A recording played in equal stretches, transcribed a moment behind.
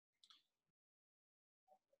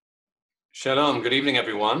Shalom, good evening,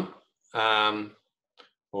 everyone,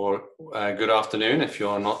 or good afternoon if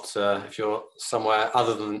you're not, if you're somewhere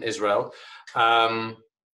other than Israel.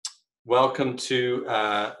 Welcome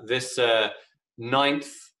to this ninth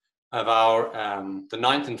of our, the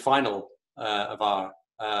ninth and final of our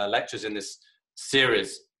lectures in this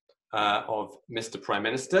series of Mr. Prime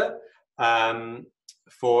Minister.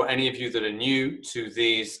 For any of you that are new to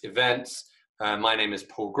these events, my name is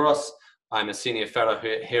Paul Gross. I'm a senior fellow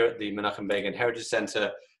here at the Menachem Begin Heritage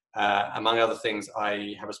Center. Among other things,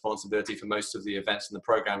 I have responsibility for most of the events and the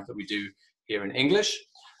programs that we do here in English.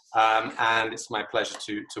 And it's my pleasure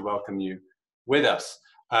to welcome you with us.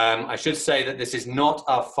 I should say that this is not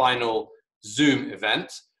our final Zoom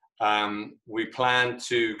event. We plan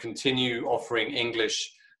to continue offering English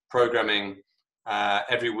programming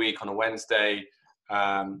every week on a Wednesday,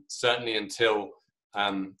 certainly until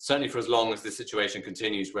certainly for as long as this situation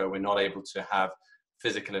continues where we're not able to have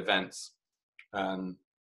physical events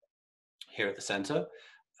here at the center.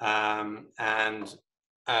 At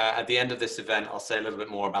the end of this event, I'll say a little bit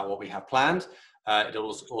more about what we have planned.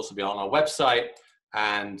 It'll also be on our website,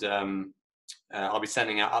 and I'll be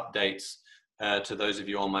sending out updates to those of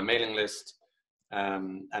you on my mailing list.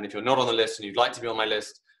 And if you're not on the list and you'd like to be on my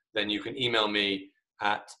list, then you can email me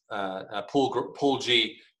at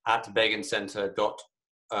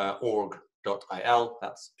paulg@begincenter.org.il.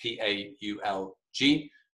 That's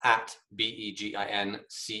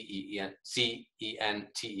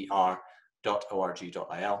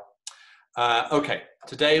PAULG@BEGINCENTER.org.il. Okay,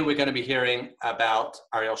 today we're going to be hearing about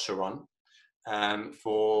Ariel Sharon.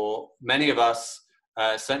 For many of us,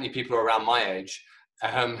 certainly people around my age,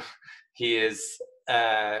 he is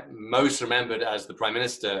most remembered as the Prime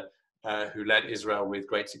Minister who led Israel with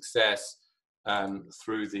great success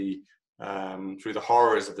through the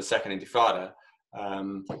horrors of the Second Intifada,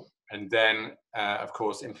 and then, of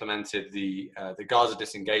course, implemented the Gaza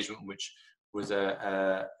disengagement, which was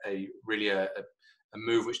really a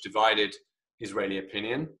move which divided Israeli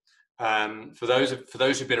opinion. For those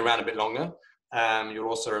who've been around a bit longer, you'll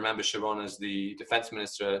also remember Sharon as the defense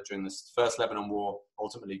minister during the first Lebanon war,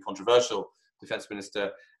 ultimately controversial defense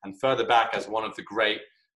minister, and further back as one of the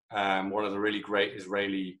really great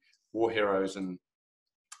Israeli war heroes and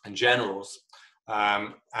generals.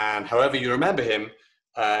 And however you remember him,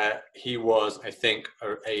 he was, I think,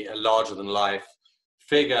 a larger than life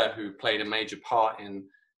figure who played a major part in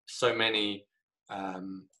so many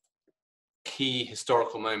key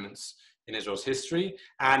historical moments in Israel's history.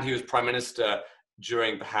 And he was prime minister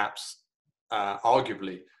during perhaps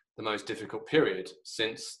arguably the most difficult period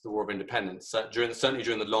since the War of Independence, certainly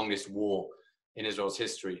during the longest war in Israel's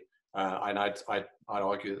history. And I'd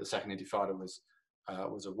argue that the Second Intifada was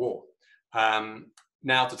a war.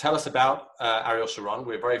 Now, to tell us about Ariel Sharon,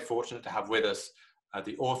 we're very fortunate to have with us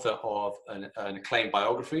the author of an acclaimed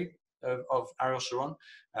biography of Ariel Sharon,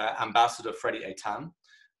 Ambassador Freddy Eytan.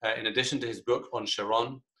 In addition to his book on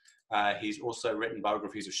Sharon, he's also written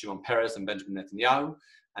biographies of Shimon Peres and Benjamin Netanyahu,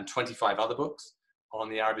 and 25 other books on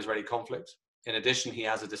the Arab-Israeli conflict. In addition, he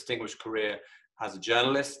has a distinguished career as a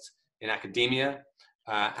journalist in academia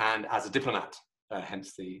and as a diplomat,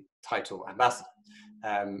 hence the title ambassador.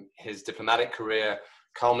 His diplomatic career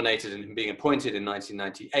culminated in him being appointed in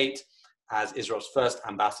 1998 as Israel's first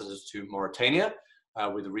ambassador to Mauritania,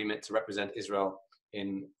 with a remit to represent Israel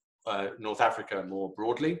in North Africa more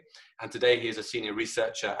broadly. And today he is a senior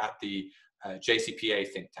researcher at the JCPA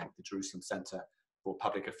think tank, the Jerusalem Center for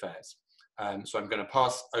Public Affairs. So I'm going to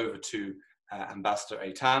pass over to Ambassador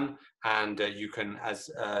Eytan, and you can, as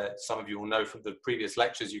some of you will know from the previous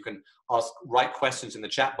lectures, you can write questions in the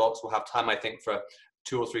chat box. We'll have time, I think, for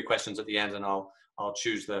 2 or 3 questions at the end, and I'll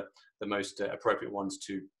choose the most appropriate ones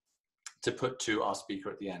to put to our speaker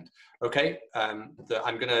at the end. Okay, I'm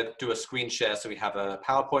going to do a screen share so we have a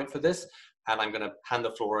PowerPoint for this, and I'm going to hand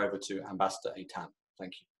the floor over to Ambassador Eytan.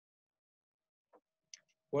 Thank you.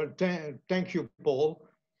 Well, thank you, Paul.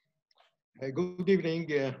 Good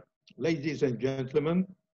evening, ladies and gentlemen.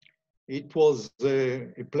 It was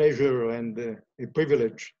a pleasure and a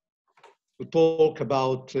privilege to talk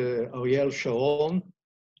about Ariel Sharon.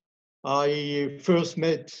 I first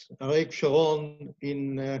met Ariel Sharon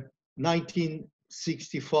in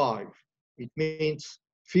 1965. It means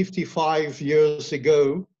 55 years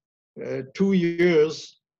ago, 2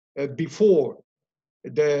 years before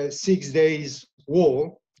the 6 Days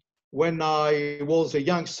War, when I was a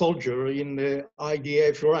young soldier in the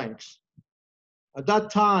IDF ranks. At that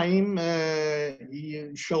time,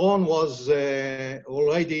 Sharon was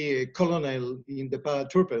already a colonel in the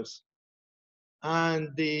paratroopers,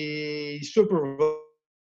 and the supervisor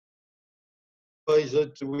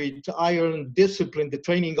supervised with iron discipline the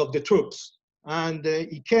training of the troops. And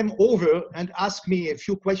he came over and asked me a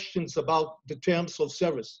few questions about the terms of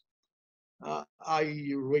service.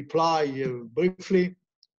 I reply briefly.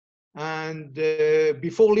 And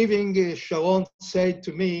before leaving, Sharon said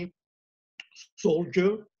to me,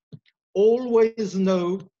 "Soldier, always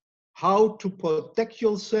know how to protect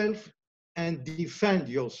yourself and defend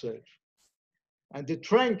yourself. And the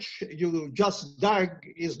trench you just dug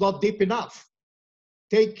is not deep enough.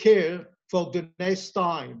 Take care for the next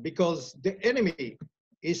time, because the enemy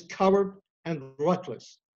is coward and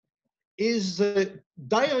reckless." His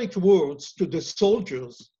direct words to the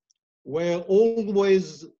soldiers were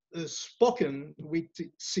always spoken with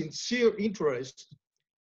sincere interest.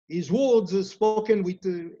 His words spoken with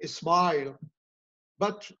a smile,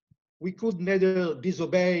 but we could neither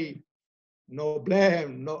disobey, nor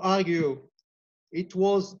blame, nor argue. It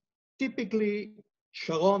was typically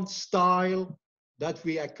Sharon's style that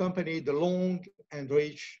we accompanied the long and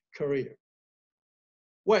rich career.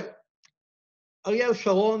 Well, Ariel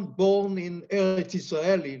Sharon, born in Eretz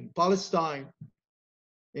Israel in Palestine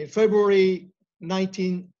in February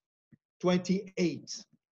 1928.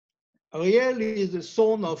 Ariel is the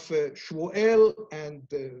son of Shmuel and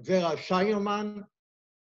Vera Scheierman.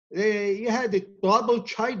 He had a troubled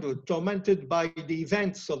childhood, tormented by the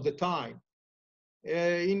events of the time.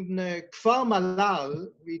 In Kfar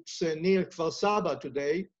Malal, it's near Kfar Saba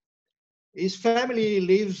today, his family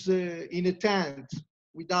lives in a tent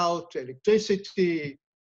without electricity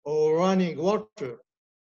or running water.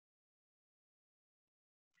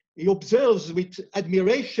 He observes with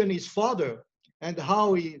admiration his father and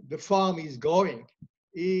how the farm is going.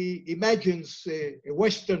 He imagines a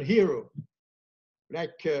Western hero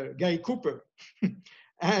like Guy Cooper,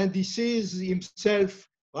 and he sees himself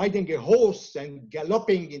riding a horse and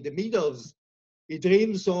galloping in the meadows. He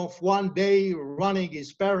dreams of one day running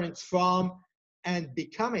his parents' farm and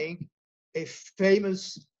becoming a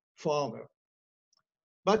famous farmer.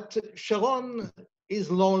 But Sharon is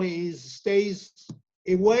lonely. He stays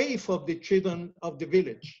away from the children of the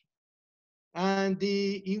village. And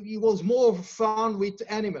he was more fun with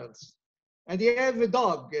animals. And he had a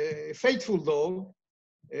dog, a faithful dog,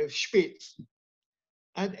 Spitz.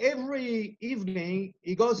 And every evening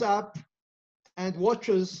he goes up and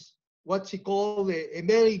watches what he called a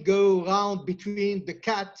merry-go-round between the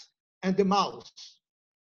cat and the mouse.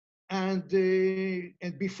 And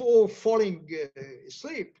before falling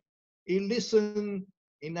asleep, he listened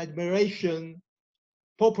in admiration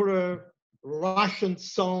popular Russian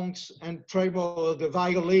songs and tremor of the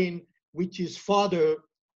violin, which his father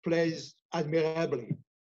plays admirably.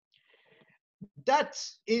 That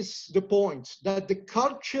is the point, that the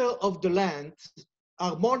culture of the land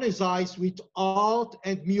harmonized with art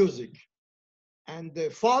and music. And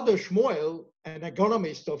Father Shmuel, an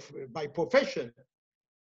agronomist by profession,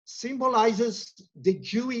 symbolizes the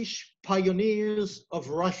Jewish pioneers of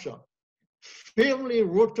Russia, firmly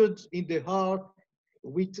rooted in the heart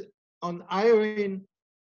with an iron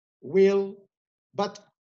will, but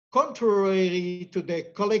contrary to the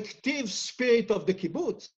collective spirit of the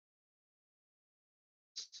kibbutz,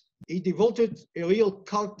 he devoted a real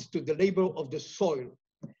cult to the labor of the soil.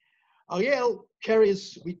 Ariel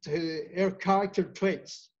carries with her character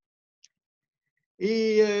traits.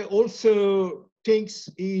 He also thinks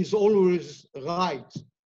he is always right,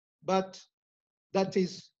 but that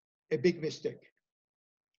is a big mistake.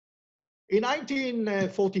 In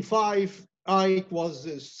 1945, Ike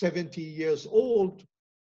was 70 years old.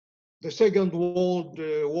 The Second World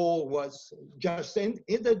War was just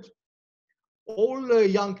ended. All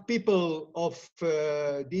young people of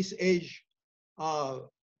this age are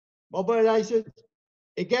mobilized.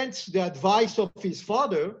 Against the advice of his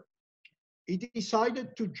father, he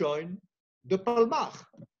decided to join the Palmach.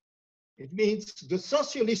 It means the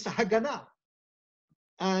Socialist Haganah.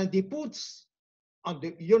 And he puts on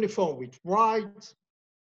the uniform with pride,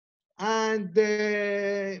 and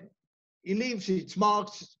he leaves its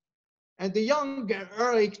marks. And the young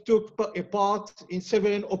Eric took a part in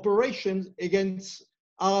several operations against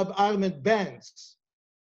Arab armed bands.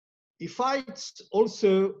 He fights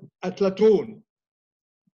also at Latrun.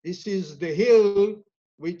 This is the hill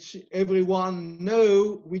which everyone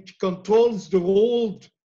knows, which controls the road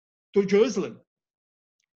to Jerusalem.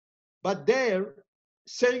 But there,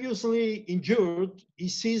 seriously injured, he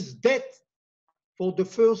sees death for the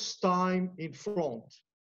first time in front.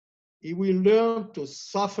 He will learn to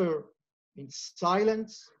suffer in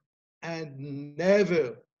silence and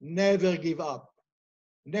never, never give up,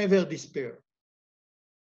 never despair.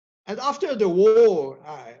 And after the war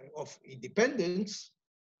of independence,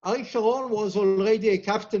 Ariel Sharon was already a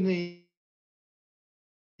captain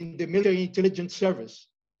in the military intelligence service.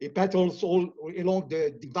 He patrols all along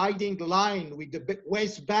the dividing line with the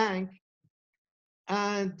West Bank,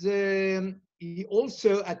 and he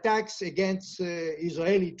also attacks against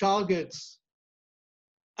Israeli targets.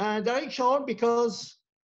 And Ariel Sharon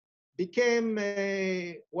became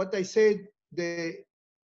what I said, the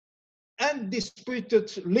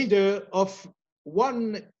undisputed leader of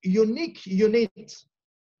one unique unit,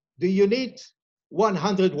 the Unit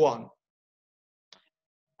 101.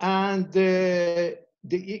 And it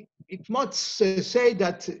must say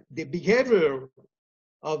that the behavior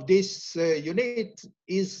of this unit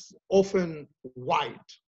is often wild.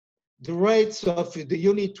 The rates of the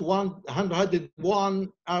Unit 101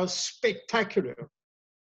 are spectacular,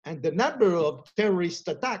 and the number of terrorist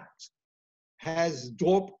attacks has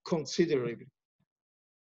dropped considerably.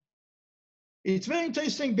 It's very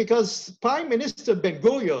interesting because Prime Minister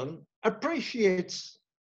Ben-Gurion appreciates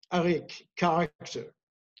Arik's character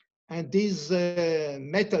and these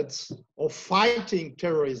methods of fighting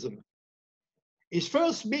terrorism. His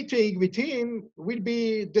first meeting with him will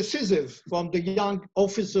be decisive from the young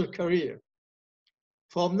officer career.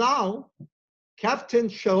 From now, Captain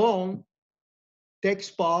Sharon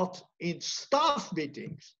takes part in staff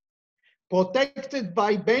meetings protected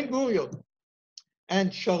by Ben-Gurion,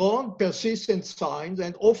 and Sharon persists and signs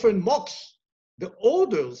and often mocks the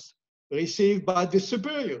orders received by the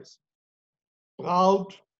superiors.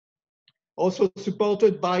 Proud, also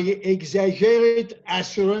supported by exaggerated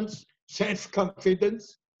assurance,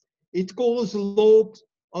 self-confidence, it caused a lot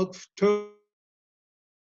of turmoil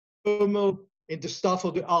in the staff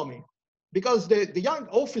of the army. Because the young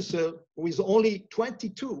officer, who is only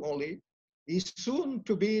 22 is soon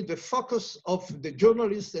to be the focus of the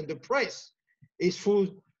journalists and the press, is full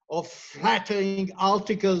of flattering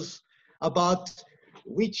articles about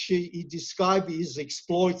which he described his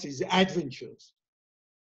exploits, his adventures.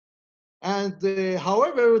 And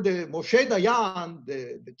however, the Moshe Dayan,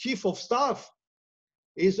 the chief of staff,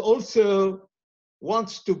 is also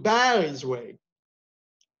wants to bear his way.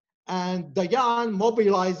 And Dayan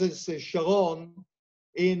mobilizes Sharon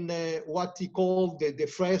in what he called the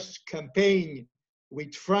first campaign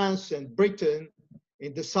with France and Britain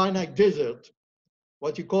in the Sinai Desert,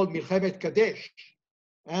 what he called Milchemet Kadesh.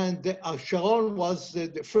 And Sharon was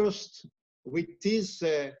the first with his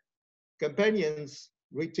companions,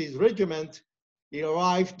 with his regiment. He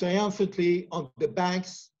arrived triumphantly on the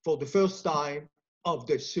banks for the first time of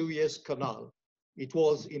the Suez Canal. It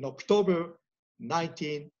was in October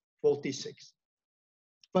 1956.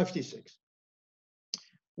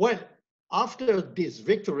 Well, after this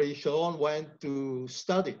victory, Sharon went to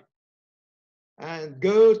study and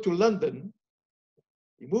go to London.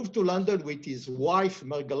 He moved to London with his wife,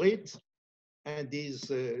 Margaret, and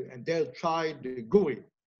their child, Guri.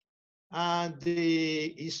 And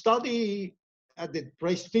he studied at the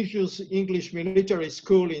prestigious English military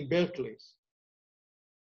school in Berkeley.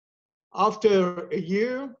 After a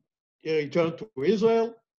year, he returned to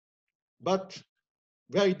Israel, but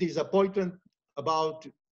very disappointed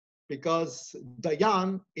because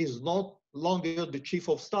Dayan is not longer the chief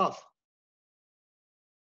of staff.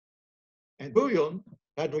 And Gurion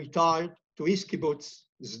had retired to his kibbutz,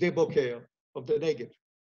 Sde Boker of the Negev.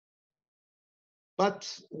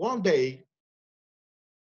 But one day,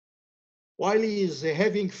 while he is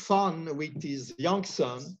having fun with his young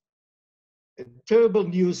son, a terrible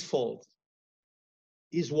news falls.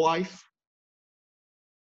 His wife,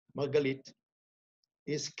 Margalit,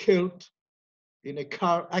 is killed in a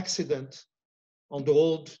car accident on the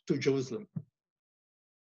road to Jerusalem.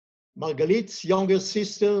 Margalit's younger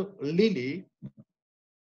sister, Lily,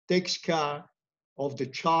 takes care of the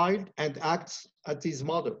child and acts as his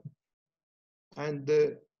mother. And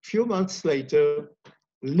a few months later,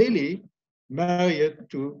 Lily married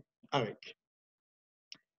to Arik.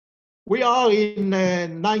 We are in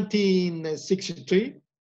 1963.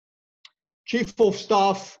 Chief of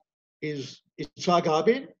Staff is Yitzhak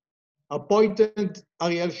Rabin, appointed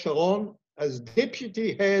Ariel Sharon as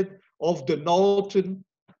deputy head of the Northern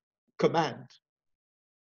Command.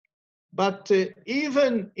 But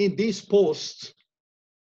even in this post,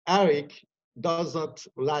 Arik does not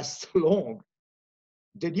last long.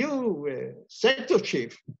 The new sector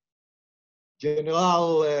chief,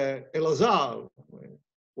 General Elazar,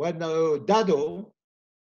 went Dado,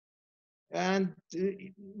 and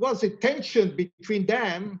it was a tension between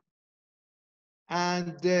them,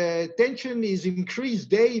 and the tension is increased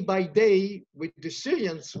day by day with the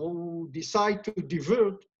Syrians who decide to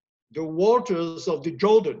divert the waters of the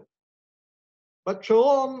Jordan. But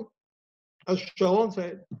Sharon, as Sharon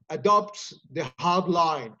said, adopts the hard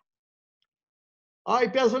line. I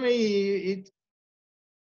personally,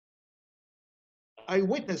 I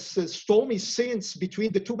witnessed stormy scenes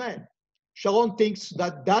between the two men. Sharon thinks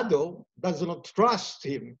that Dado does not trust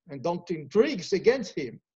him and don't intrigues against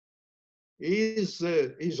him. He's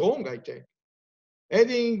wrong, I think.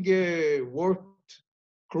 Having worked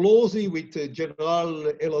closely with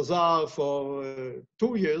General Elazar for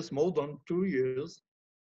 2 years, more than 2 years,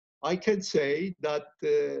 I can say that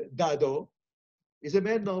Dado is a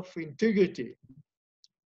man of integrity.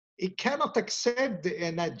 He cannot accept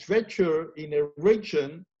an adventure in a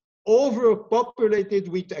region overpopulated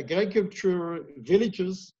with agriculture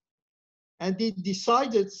villages, and he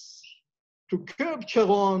decided to curb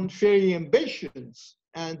Sharon's fairy ambitions,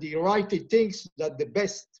 and he rightly thinks that the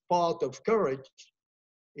best part of courage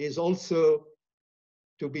is also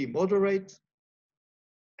to be moderate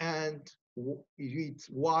and with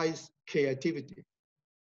wise creativity.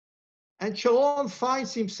 And Sharon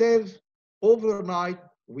finds himself overnight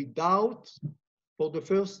without, for the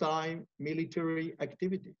first time, military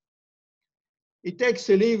activity. He takes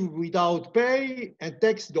a leave without pay and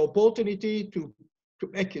takes the opportunity to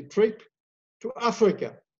make a trip to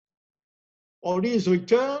Africa. On his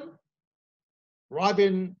return,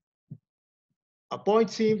 Rabin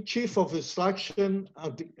appoints him chief of instruction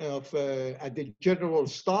at the general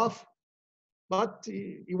staff, but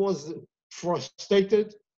he was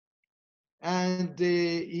frustrated, and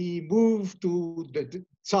he moved to the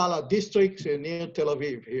Tzala district near Tel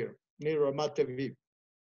Aviv, here, near Ramat Aviv.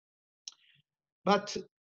 But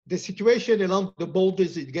the situation along the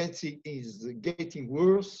borders is getting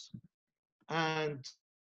worse, and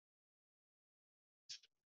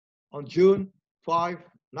on June 5,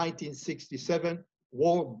 1967,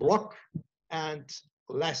 war broke and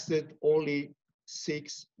lasted only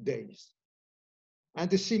 6 days. And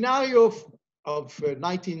the scenario of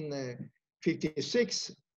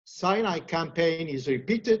 1956 Sinai campaign is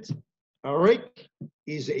repeated. Arik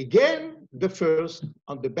is again the first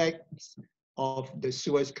on the banks of the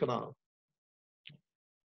Suez Canal.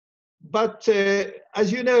 But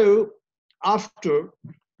as you know, after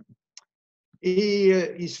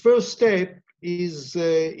his first step is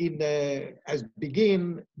to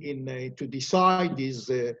decide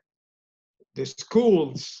the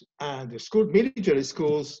schools and the military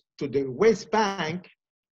schools to the West Bank,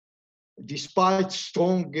 despite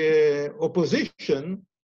strong opposition.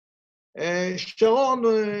 Sharon,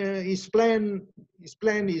 his plan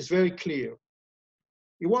is very clear.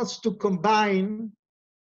 He wants to combine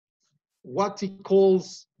what he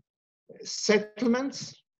calls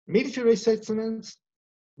settlements, military settlements,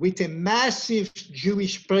 with a massive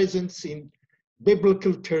Jewish presence in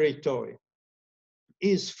biblical territory.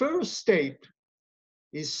 His first step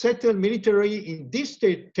is settle military in this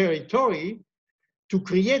territory to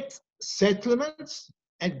create settlements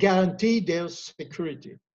and guarantee their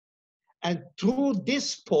security. And through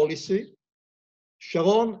this policy,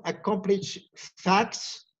 Sharon accomplished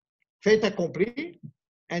facts, fait accompli,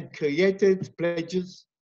 and created pledges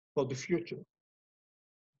for the future.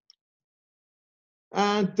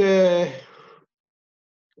 And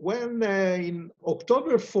when in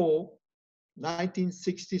October 4,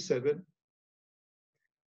 1967,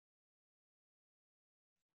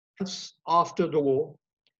 months after the war,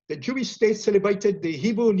 the Jewish state celebrated the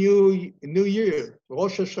Hebrew New Year,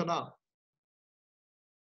 Rosh Hashanah.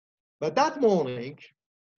 But that morning,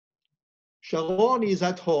 Sharon is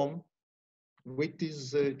at home with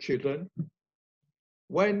his children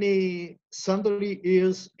when he suddenly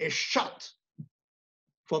hears a shot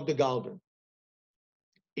from the garden.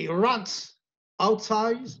 He runs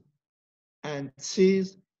outside and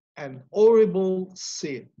sees an horrible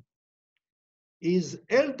scene. His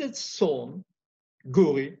eldest son,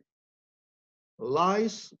 Guri,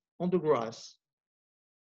 lies on the grass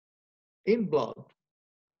in blood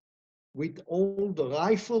with all the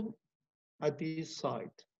rifle at his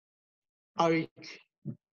side. Arik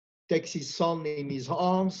takes his son in his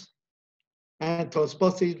arms and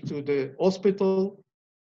transports him to the hospital.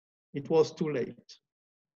 It was too late.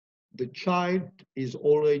 The child is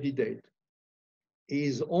already dead. He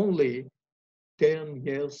is only 10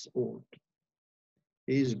 years old.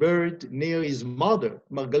 He is buried near his mother,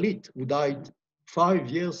 Margalit, who died 5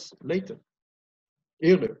 years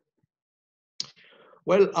earlier.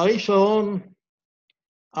 Well, Ariel Sharon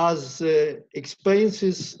has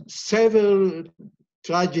experiences several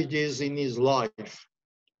tragedies in his life,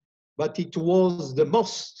 but it was the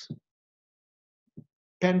most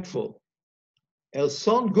painful. Her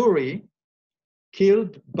son Guri,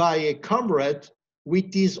 killed by a comrade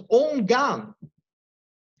with his own gun.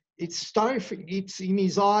 It's terrifying. It's in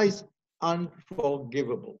his eyes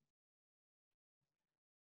unforgivable.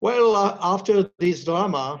 Well, after this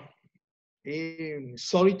drama, in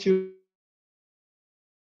solitude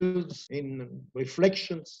in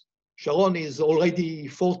reflections. Sharon is already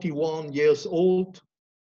 41 years old,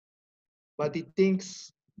 but he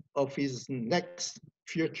thinks of his next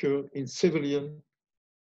future in civilian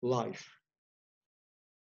life.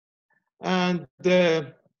 And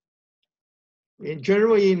in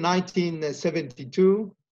January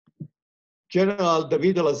 1972, General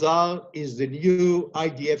David Elazar is the new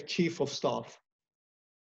IDF chief of staff.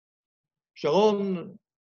 Sharon,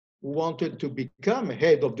 who wanted to become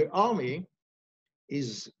head of the army,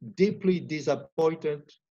 is deeply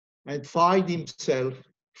disappointed and finds himself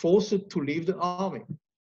forced to leave the army.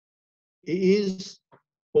 He is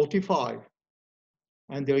 45,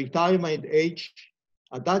 and the retirement age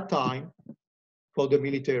at that time for the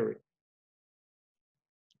military.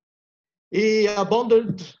 He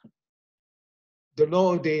abandoned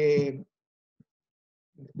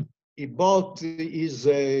he bought his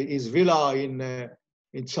villa in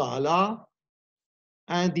Tzala,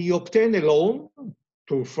 and he obtained a loan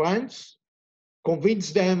to friends,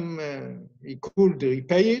 convinced them he could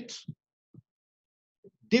repay it,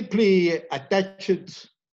 deeply attached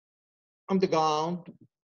on the ground,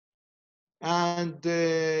 and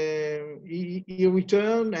he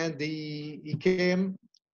returned and he came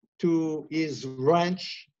to his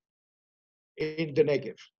ranch in the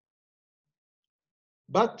Negev.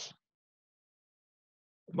 But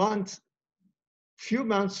few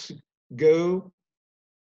months ago,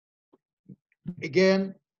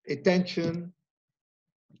 again, a tension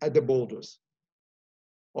at the borders.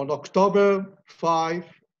 On October 5,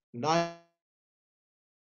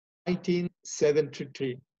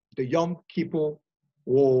 1973, the Yom Kippur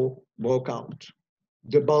War broke out.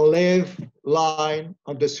 The Bar-Lev line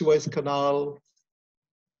on the Suez Canal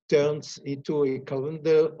turns into a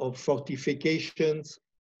calendar of fortifications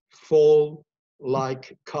fall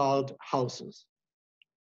like card houses.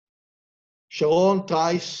 Sharon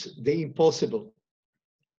tries the impossible.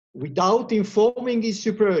 Without informing his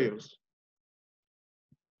superiors,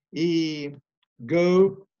 he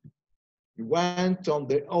went on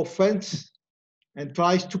the offense and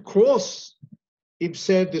tries to cross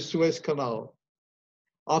himself the Suez Canal.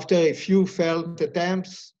 After a few failed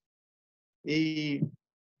attempts, he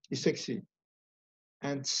succeeded.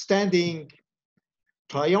 And standing,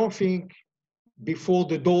 triumphing before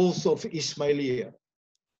the doors of Ismailia,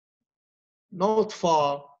 not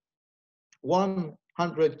far,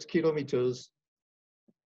 100 kilometers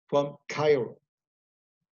from Cairo.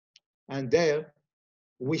 And there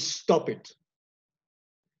we stop it.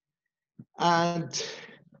 And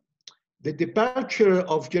the departure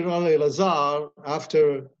of General Elazar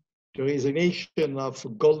after the resignation of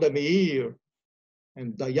Golda Meir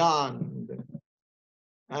and Dayan,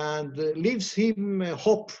 and leaves him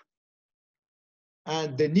hope.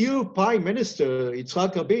 And the new Prime Minister,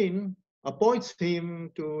 Yitzhak Rabin, appoints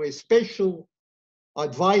him to a special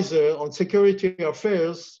advisor on security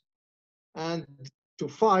affairs and to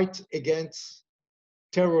fight against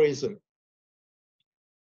terrorism.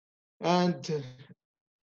 And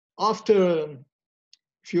after a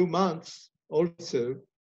few months also,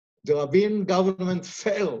 the Rabin government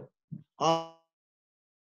fell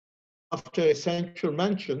after a central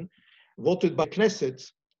mansion voted by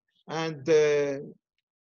Knesset. And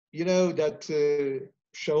you know that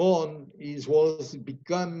Sharon was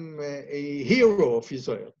become a hero of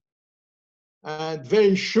Israel. And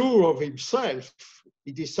very sure of himself,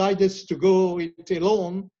 he decided to go it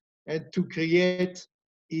alone and to create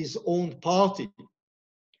his own party,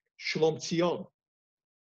 Shlom Tzion.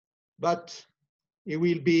 But he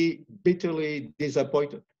will be bitterly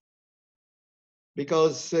disappointed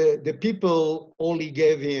because the people only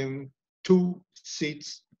gave him 2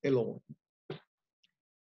 seats alone.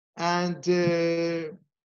 And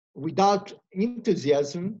without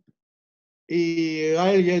enthusiasm, he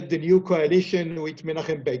rallied the new coalition with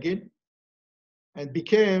Menachem Begin and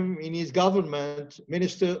became, in his government,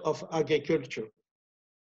 Minister of Agriculture.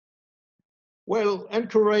 Well,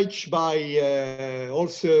 encouraged by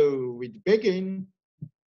also with Begin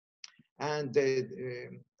and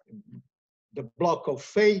the block of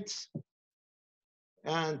faith,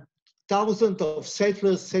 and thousands of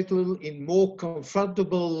settlers settle in more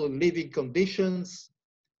comfortable living conditions.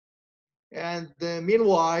 And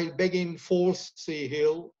meanwhile, Begin falls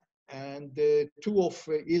ill, and 2 of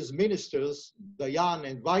his ministers, Dayan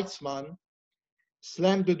and Weizmann,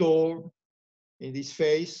 slam the door in his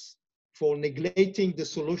face for neglecting the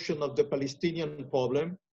solution of the Palestinian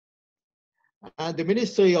problem. And the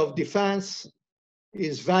Ministry of Defense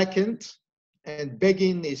is vacant, and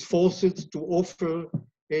Begin is forced to offer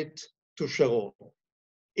it to Sharon,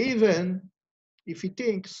 even if he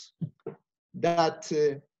thinks that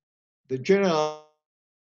the general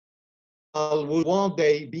would one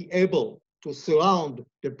day be able to surround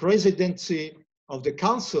the presidency of the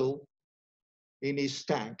council in his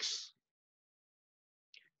tanks.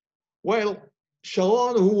 Well,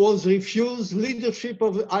 Sharon, who was refused leadership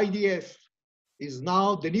of the IDF, is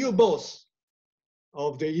now the new boss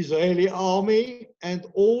of the Israeli army and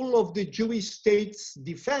all of the Jewish state's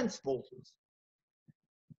defense forces.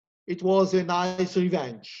 It was a nice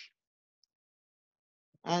revenge.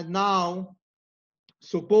 And now,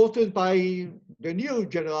 supported by the new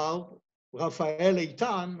general, Ariel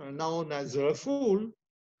Sharon, known as Raful,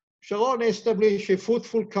 Sharon established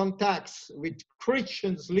fruitful contacts with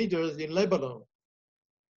Christian leaders in Lebanon.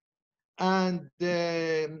 And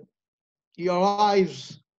he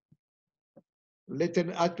arrives late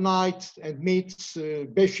at night and meets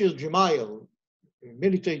Bashir Gemayel,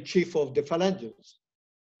 military chief of the Phalanges.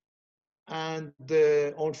 And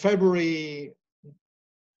on February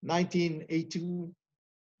 1982,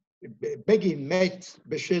 Begin met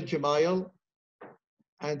Bashir Gemayel,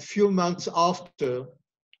 and few months after,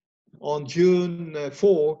 on June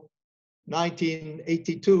 4,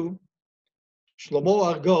 1982, Shlomo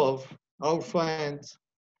Argov, our friend,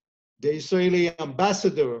 the Israeli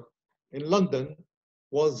ambassador in London,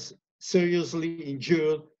 was seriously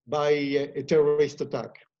injured by a terrorist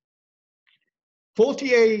attack.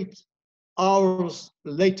 48 hours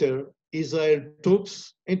later, Israel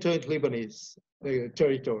troops entered Lebanese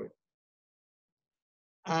territory.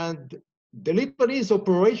 And the Lebanese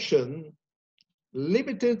operation,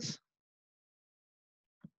 limited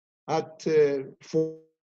at 4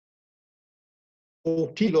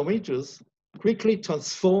 kilometers, quickly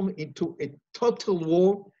transformed into a total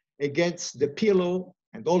war against the PLO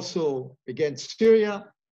and also against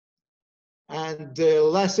Syria, and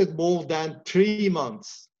lasted more than 3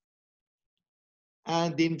 months.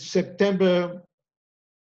 And in September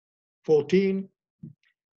 14,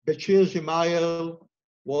 Bashir Gemayel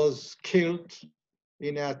was killed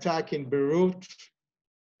in an attack in Beirut,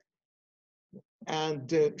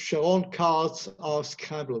 and Sharon cards are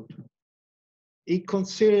scrambled. He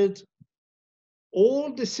considered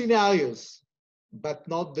all the scenarios, but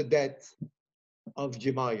not the death of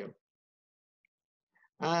Gemayel.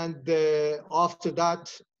 And after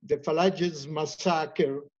that, the Phalanges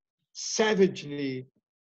massacre savagely,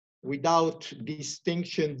 without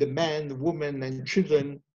distinction, the men, women, and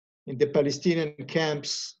children in the Palestinian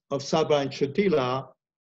camps of Sabra and Shatila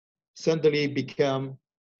suddenly became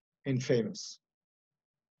infamous.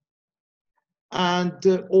 And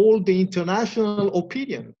all the international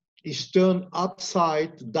opinion is turned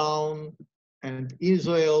upside down, and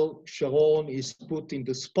Israel, Sharon, is put in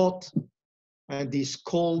the spot and is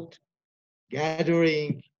called,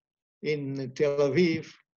 gathering in Tel Aviv,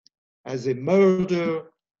 as a murder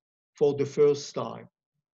for the first time.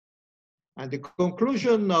 And the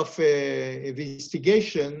conclusion of an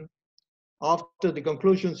investigation, after the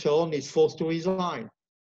conclusion, Sharon is forced to resign.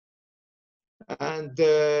 And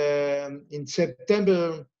in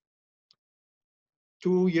September,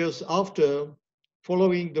 2 years after,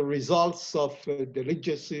 following the results of the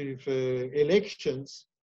legislative elections,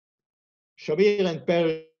 Shamir and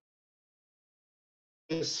Peres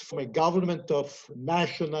formed a government of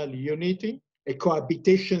national unity, a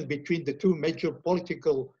cohabitation between the two major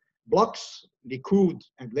political blocs, Likud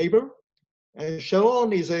and Labor. And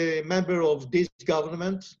Sharon is a member of this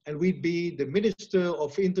government and will be the Minister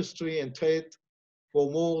of Industry and Trade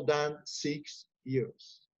for more than 6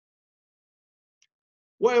 years.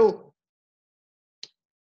 Well,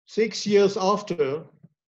 6 years after,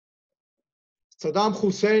 Saddam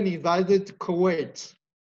Hussein invaded Kuwait,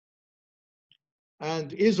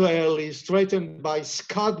 and Israel is threatened by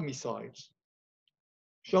Scud missiles.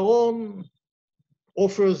 Sharon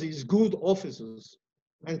offers his good offices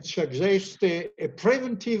and suggests a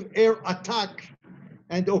preventive air attack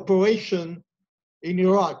and operation in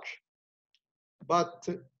Iraq. But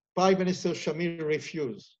Prime Minister Shamir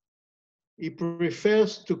refused. He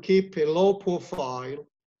prefers to keep a low profile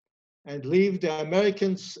and leave the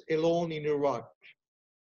Americans alone in Iraq.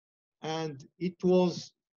 And it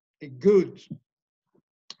was a good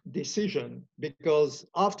decision, because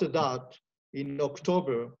after that, in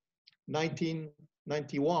October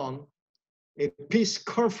 1991, a peace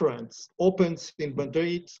conference opens in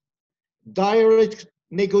Madrid, direct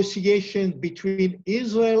negotiation between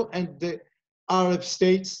Israel and the Arab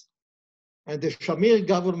states, and the Shamir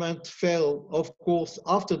government fell, of course,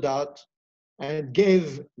 after that, and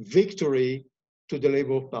gave victory to the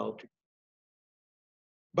Labour Party.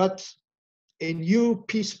 But a new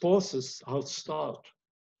peace process has started,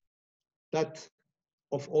 that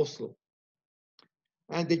of Oslo.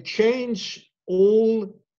 And they changed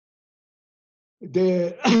all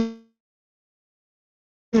the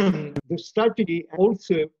the strategy, and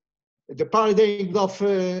also the paradigm of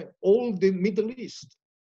all the Middle East,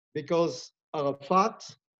 because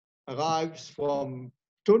Arafat arrives from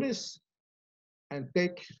Tunis and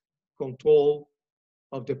takes control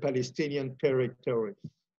of the Palestinian territories.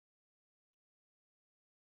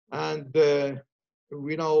 And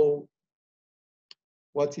we know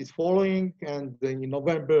what is following, and in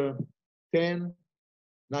November 10,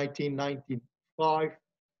 1995,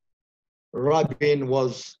 Rabin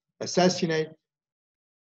was assassinated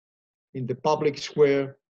in the public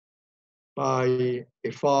square by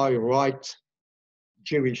a far-right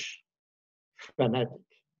Jewish fanatic.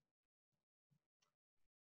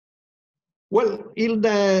 Well,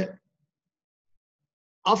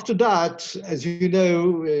 after that, as you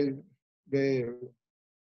know, the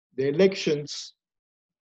elections,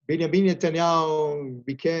 Benjamin Netanyahu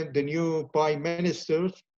became the new prime minister,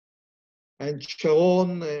 and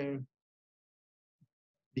Sharon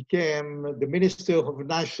became the Minister of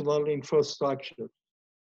National Infrastructure.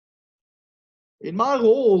 In my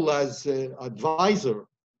role as advisor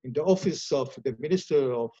in the office of the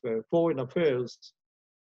Minister of Foreign Affairs,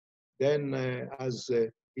 then as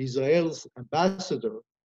Israel's ambassador,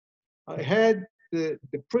 I had the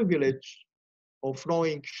privilege of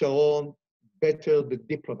knowing Sharon better, the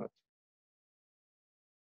diplomat.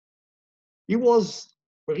 He was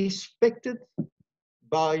respected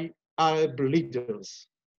by Arab leaders.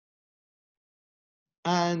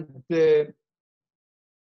 And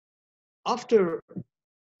after,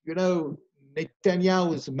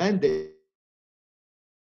 Netanyahu's mandate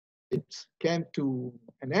came to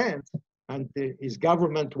an end, and his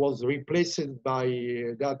government was replaced by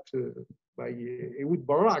Ehud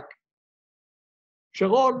Barak,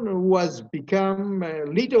 Sharon was become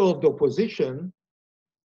leader of the opposition,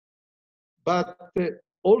 but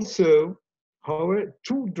also, however,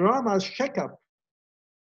 two dramas shake up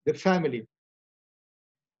the family.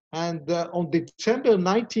 And on December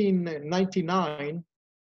 1999,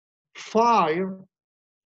 fire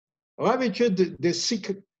ravaged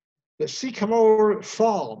the Sycamore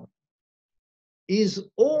farm. His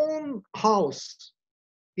own house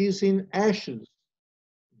is in ashes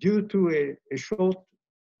due to a short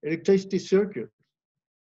electricity circuit.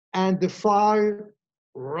 And the fire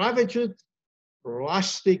ravaged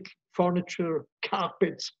rustic furniture,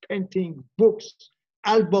 carpets, painting, books,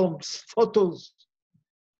 albums, photos.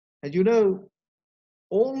 And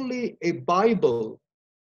only a Bible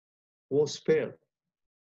was spared.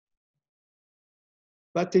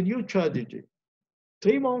 But a new tragedy.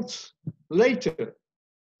 3 months later,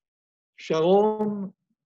 Sharon's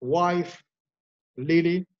wife,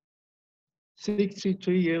 Lily,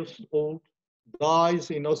 63 years old,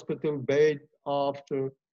 dies in hospital bed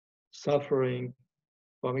after suffering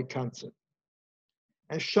from a cancer.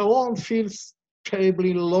 And Sharon feels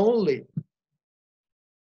terribly lonely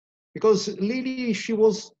because Lily, she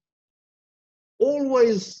was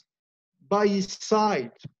always by his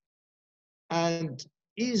side, and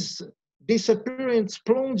his disappearance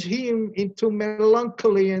plunged him into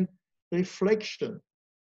melancholy and reflection.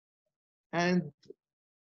 And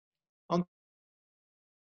on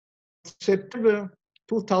September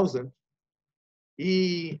 2000,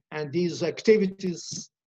 he and his activities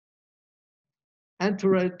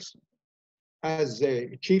entered as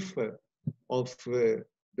a chief of the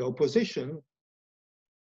opposition.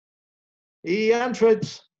 He entered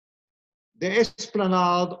the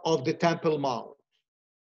esplanade of the Temple Mount.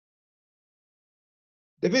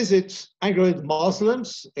 The visit angered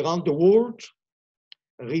Muslims around the world,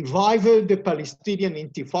 revived the Palestinian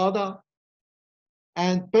Intifada,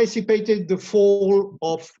 and precipitated the fall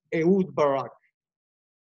of Ehud Barak.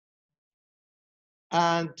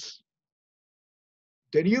 And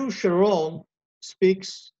the new Sharon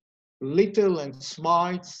speaks little and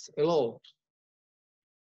smiles a lot.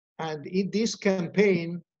 And in this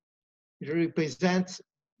campaign, it represents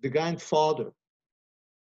the grandfather,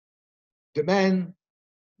 the man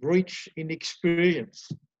rich in experience,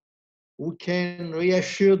 who can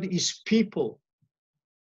reassure his people.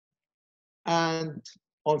 And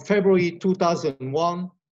on February 2001,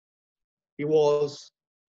 he was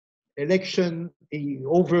election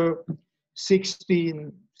over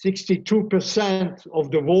 62%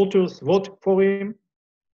 of the voters voted for him.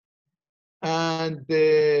 And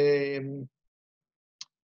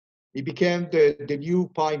he became the new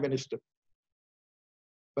prime minister.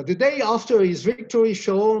 But the day after his victory,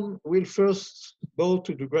 Sharon will first go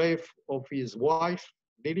to the grave of his wife,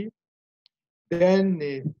 Lily. Then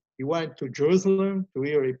he went to Jerusalem to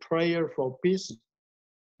hear a prayer for peace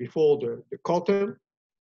before the Kotel.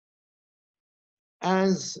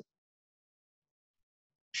 As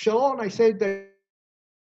Sharon, I said that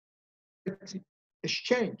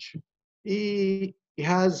exchange. He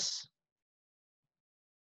has,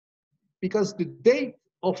 because the date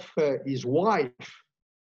of his wife,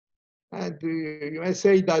 and you may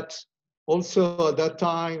say that also at that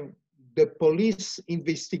time, the police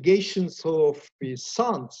investigations of his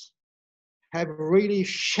sons have really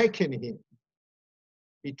shaken him.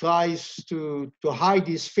 He tries to hide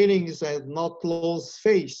his feelings and not lose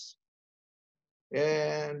face.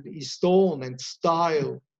 And his tone and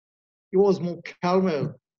style, he was more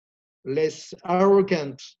calmer, less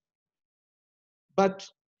arrogant, but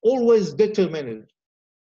always determined,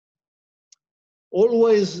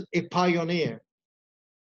 always a pioneer.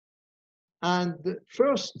 And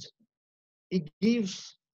first, it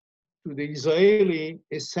gives to the Israeli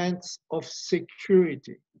a sense of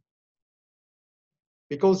security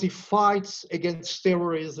because he fights against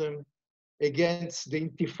terrorism, against the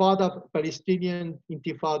Intifada, Palestinian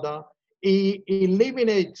Intifada. He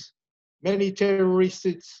eliminates many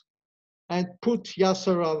terrorists and put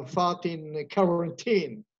Yasser Arafat in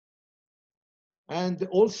quarantine. And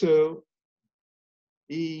also,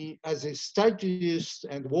 he, as a strategist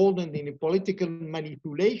and warden in political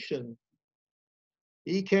manipulation,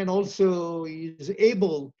 he can also, is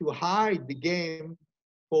able to hide the game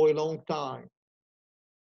for a long time.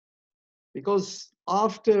 Because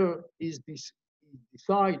after he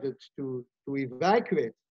decided to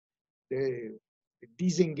evacuate the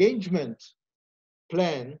disengagement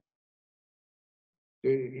plan,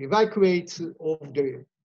 the evacuate of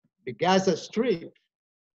the Gaza Strip,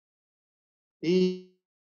 he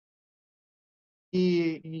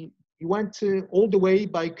went all the way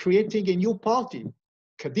by creating a new party,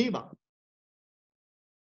 Kadima.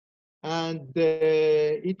 And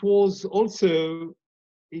it was also,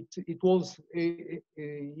 it was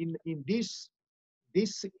in this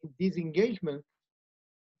disengagement,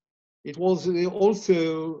 it was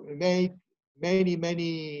also made many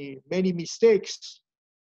mistakes.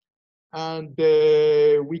 And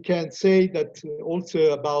we can say that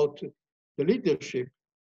also about the leadership,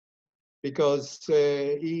 because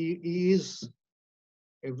he is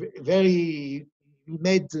he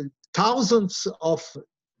made thousands of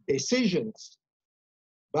decisions,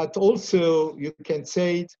 but also you can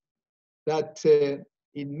say that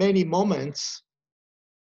in many moments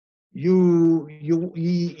you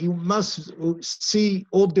must see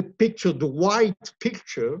all the picture, the wide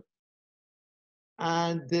picture,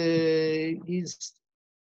 and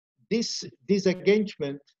this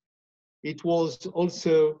disengagement, it was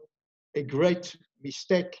also a great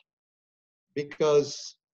mistake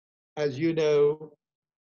because, as you know,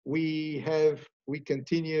 we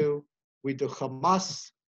continue with the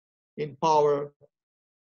Hamas in power,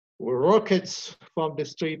 rockets from the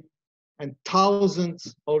street, and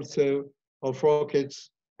thousands also of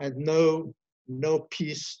rockets, and no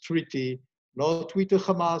peace treaty, not with the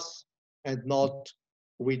Hamas and not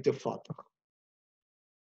with the Fatah.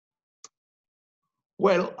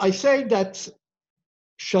 Well, I say that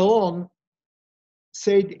Sharon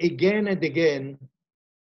said again and again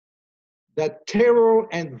that terror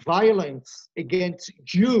and violence against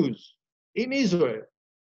Jews in Israel,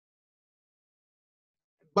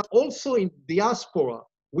 but also in diaspora,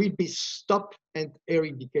 will be stopped and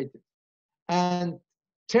eradicated. And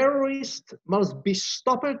terrorists must be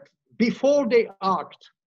stopped before they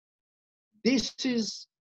act. This is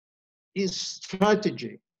his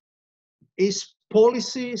strategy, his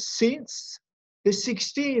policy since the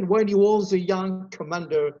 16, when he was a young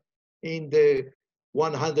commander in the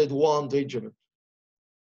 101 regiment.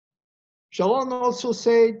 Sharon also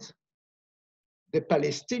said the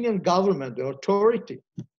Palestinian government, the authority,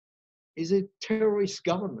 is a terrorist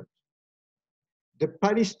government. The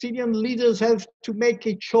Palestinian leaders have to make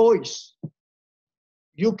a choice.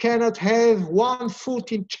 You cannot have one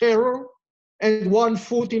foot in terror and one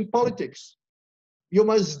foot in politics. You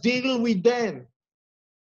must deal with them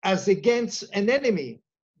as against an enemy,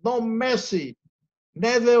 no mercy,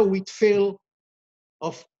 never with feel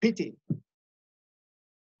of pity.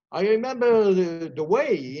 I remember the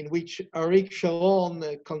way in which Ariel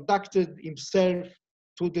Sharon conducted himself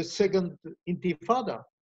to the Second Intifada,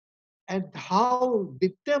 and how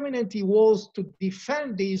determined he was to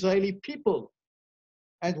defend the Israeli people,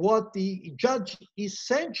 and what he judged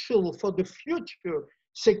essential for the future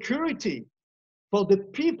security for the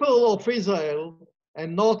people of Israel,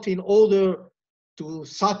 and not in order to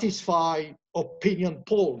satisfy opinion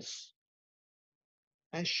polls.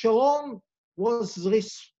 And Sharon was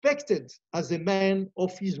respected as a man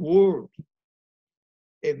of his word,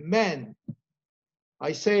 a man.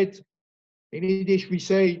 I said, in Yiddish we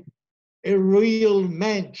say, a real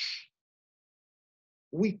mensch.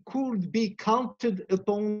 We could be counted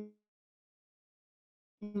upon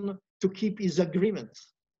to keep his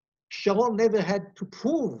agreements. Sharon never had to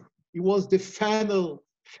prove he was the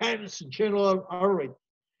famous General Ariel.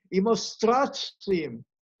 He must trust him,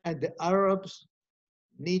 and the Arabs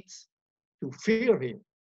need to fear him.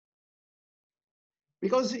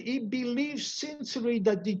 Because he believes sincerely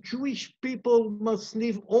that the Jewish people must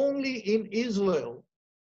live only in Israel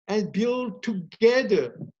and build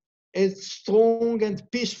together a strong and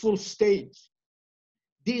peaceful state.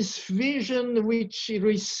 This vision which he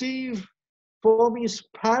received from his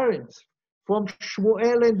parents, from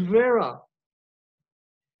Shmuel and Vera,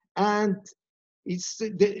 and it's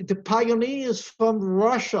the pioneers from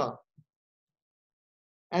Russia.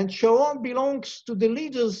 And Sharon belongs to the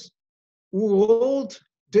leaders who wrote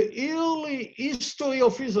the early history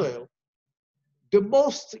of Israel. The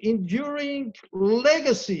most enduring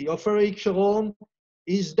legacy of Ariel Sharon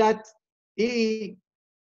is that he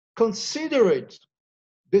considered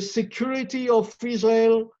the security of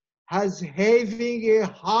Israel as having a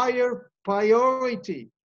higher priority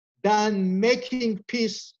than making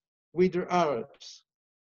peace with the Arabs.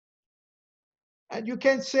 And you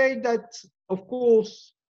can say that, of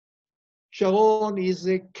course, Sharon is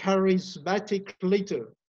a charismatic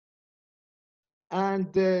leader.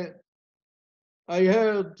 And I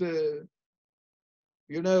heard,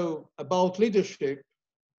 about leadership.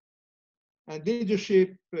 And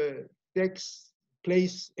leadership takes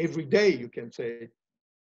place every day, you can say,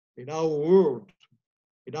 in our world,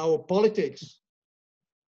 in our politics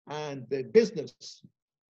and business.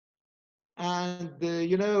 And,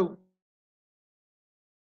 a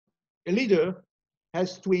leader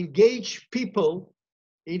has to engage people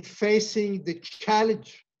in facing the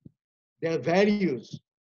challenge, their values,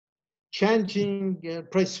 changing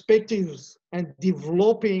perspectives, and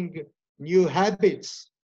developing new habits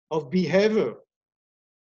of behavior.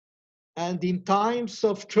 And in times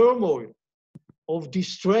of turmoil, of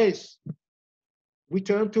distress, we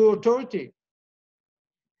turn to authority.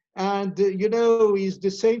 And, it's the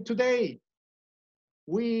same today.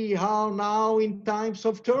 We are now in times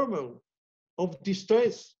of turmoil, of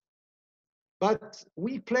distress, but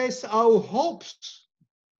we place our hopes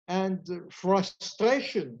and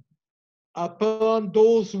frustration upon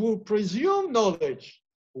those who presume knowledge,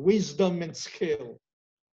 wisdom, and skill.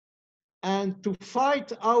 And to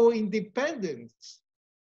fight our independence,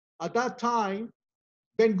 at that time,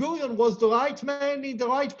 Ben-Gurion was the right man in the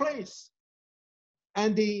right place.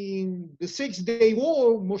 And in the Six-Day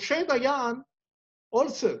War, Moshe Dayan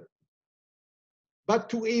also. But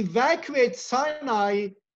to evacuate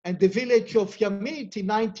Sinai and the village of Yamit in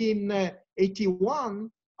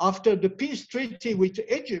 1981, after the peace treaty with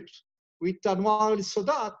Egypt, with Anwar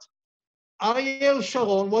al-Sadat, Ariel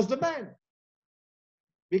Sharon was the man.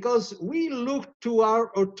 Because we looked to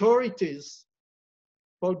our authorities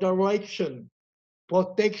for direction,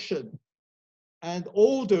 protection, and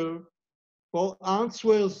order for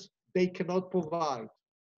answers they cannot provide.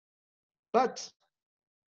 But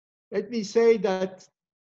let me say that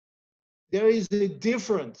there is a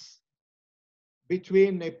difference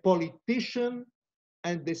between a politician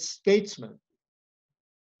and a statesman.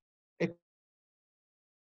 A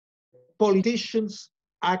politician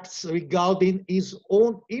acts regarding his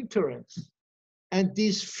own interests and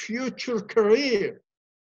his future career.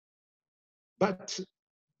 But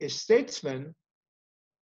a statesman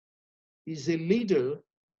is a leader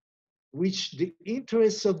which the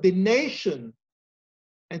interests of the nation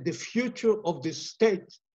and the future of the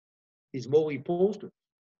state is more important.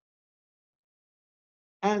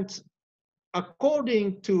 And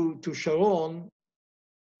according to Sharon,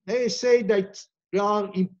 they say that there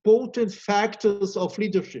are important factors of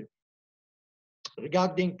leadership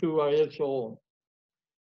regarding to Ariel Sharon.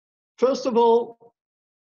 First of all,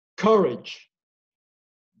 courage,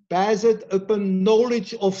 based upon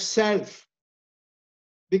knowledge of self,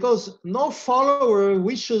 because no follower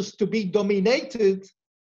wishes to be dominated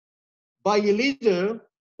by a leader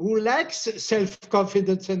who lacks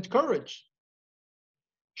self-confidence and courage.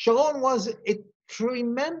 Sharon was a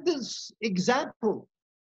tremendous example.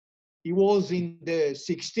 He was in the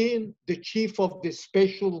 16, the chief of the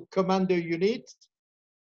Special Commander Unit.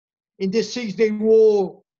 In the Six-Day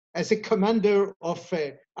War, as a commander of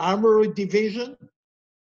an armored division.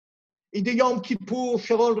 In the Yom Kippur,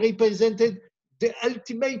 Sharon represented the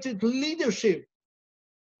ultimate leadership.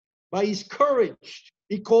 By his courage,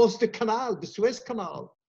 he crossed the canal, the Suez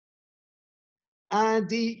Canal.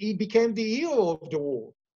 And he became the hero of the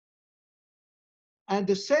war. And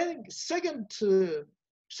the second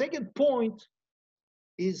point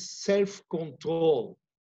is self-control.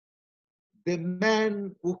 The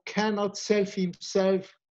man who cannot self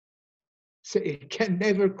himself can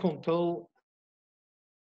never control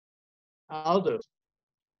others.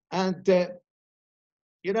 And,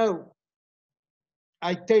 you know,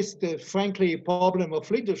 I taste, frankly, a problem of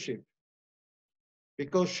leadership,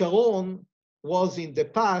 because Sharon was in the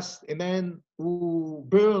past a man who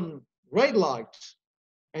burned red lights,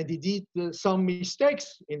 and he did some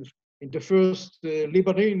mistakes in the first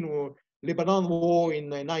Lebanon war in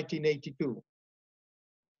 1982.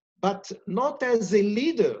 But not as a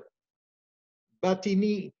leader, but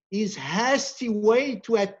in his hasty way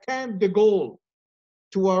to attain the goal,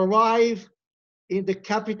 to arrive in the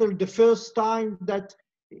capital the first time that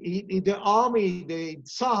in the army, the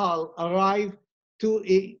Sahel, arrived to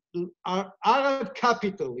our Arab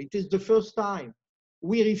capital. It is the first time.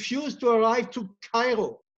 We refuse to arrive to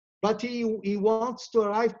Cairo, but he wants to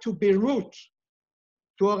arrive to Beirut,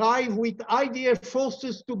 to arrive with IDF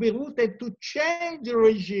forces to Beirut and to change the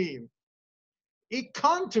regime. He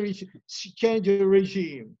can't change the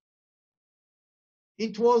regime.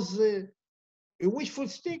 It was a wishful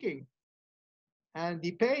thinking, and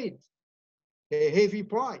he paid a heavy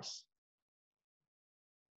price.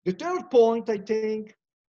 The third point, I think,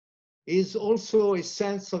 is also a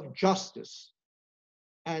sense of justice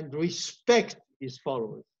and respect his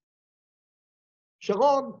followers.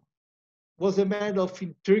 Sharon was a man of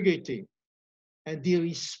integrity, and he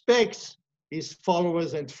respects his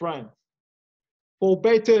followers and friends, for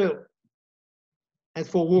better and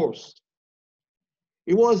for worse.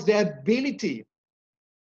 It was the ability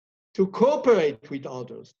to cooperate with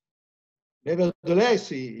others. Nevertheless,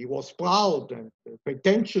 he was proud and a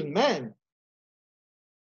pretentious man,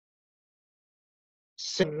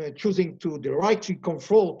 choosing to directly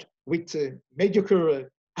confront with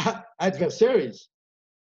mediocre adversaries.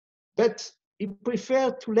 But he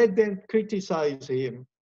preferred to let them criticize him.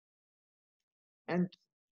 And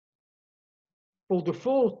for the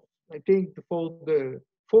fourth, I think for the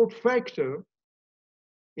fourth factor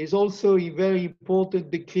is also very important,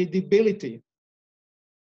 the credibility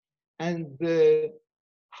and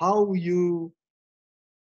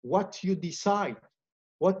what you decide,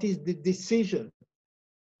 what is the decision,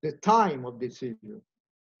 the time of decision,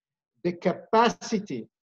 the capacity,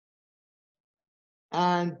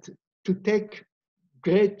 and to take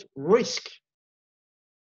great risk.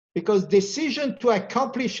 Because decision to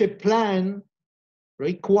accomplish a plan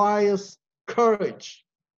requires courage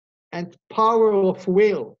and power of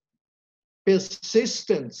will,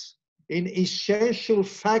 persistence, an essential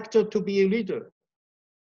factor to be a leader.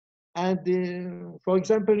 And for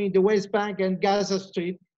example, in the West Bank and Gaza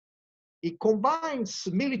Strip, it combines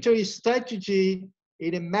military strategy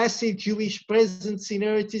in a massive Jewish presence in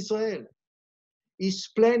Eretz Israel. His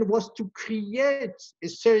plan was to create a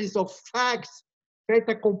series of facts, fait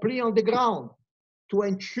accompli on the ground, to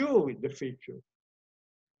ensure the future.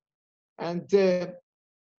 And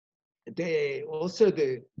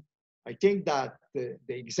I think that the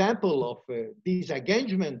example of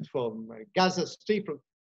disengagement from Gaza Strip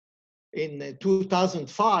in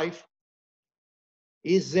 2005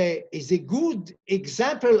 is a good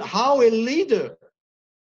example how a leader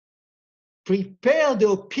prepare the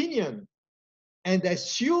opinion and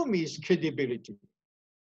assume his credibility.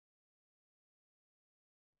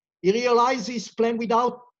 He realized his plan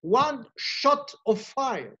without one shot of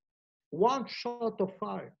fire.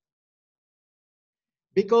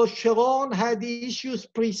 Because Sharon had issued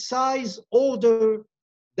precise order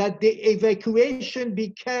that the evacuation be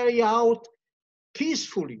carried out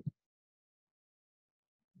peacefully.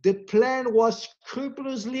 The plan was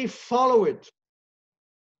scrupulously followed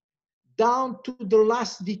down to the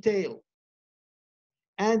last detail.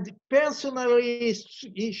 And personally,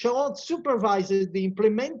 Sharon supervises the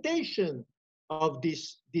implementation of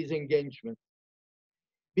this disengagement,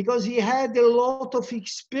 because he had a lot of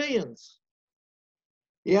experience.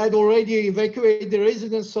 He had already evacuated the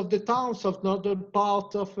residents of the towns of northern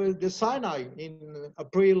part of the Sinai in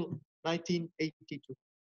April 1982.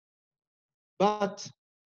 But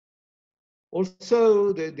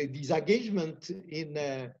also the disengagement in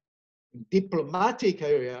a diplomatic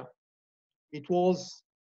area, it was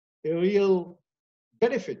a real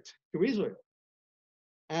benefit to Israel.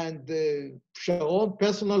 And Sharon's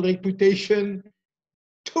personal reputation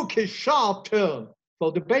took a sharp turn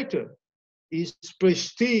for the better. His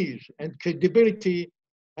prestige and credibility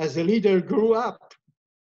as a leader grew up.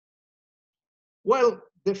 Well,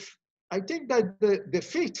 I think that the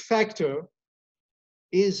fifth factor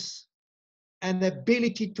is an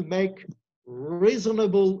ability to make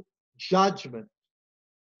reasonable judgment,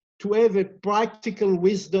 to have a practical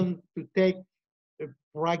wisdom, to take a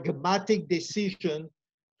pragmatic decision,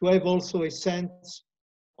 to have also a sense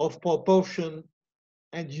of proportion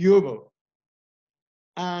and humor.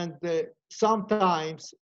 And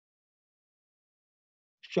sometimes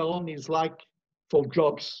Sharon is like for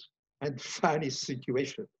jobs and funny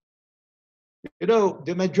situation. You know,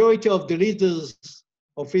 the majority of the leaders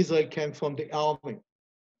of Israel came from the army.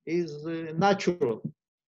 Is natural.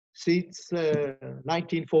 Since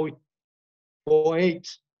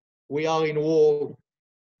 1948, we are in war.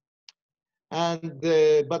 And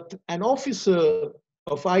but an officer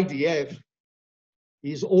of IDF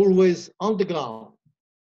is always on the ground,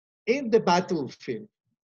 in the battlefield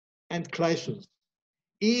and clashes.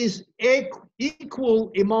 He is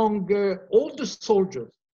equal among all the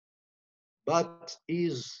soldiers, but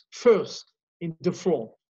is first in the front,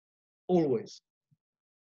 always.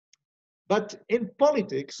 But in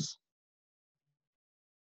politics,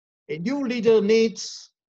 a new leader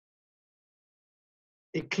needs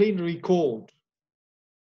a clean record,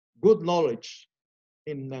 good knowledge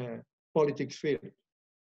in politics field,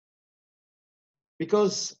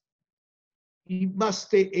 because he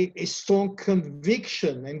must a strong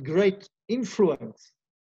conviction and great influence,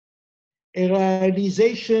 a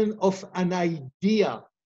realization of an idea,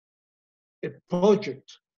 a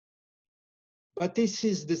project. But this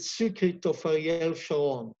is the secret of Ariel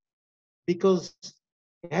Sharon, because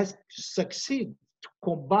he has succeeded to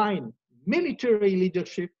combine military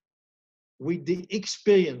leadership with the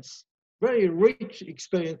experience, very rich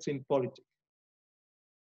experience in politics.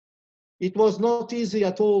 It was not easy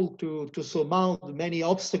at all to surmount many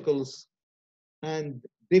obstacles and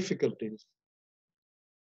difficulties.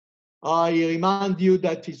 I remind you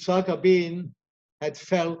that Yitzhak Rabin had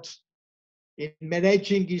felt in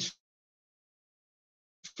managing his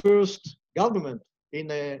first government in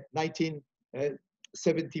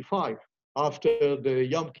 1975, after the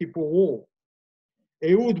Yom Kippur War.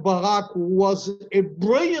 Ehud Barak, who was a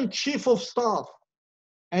brilliant chief of staff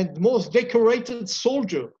and most decorated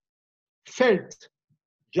soldier, felt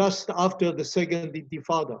just after the Second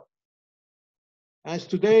Intifada. As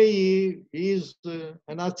today, he is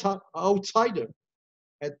an outsider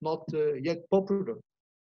and not yet popular.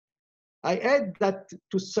 I add that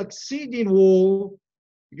to succeed in war,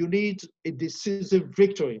 you need a decisive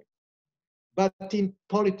victory. But in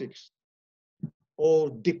politics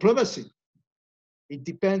or diplomacy, it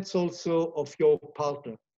depends also of your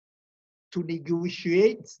partner to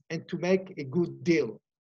negotiate and to make a good deal.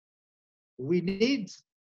 We need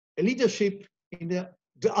a leadership in the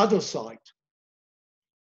other side.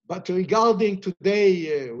 But regarding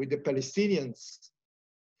today with the Palestinians,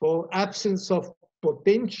 for absence of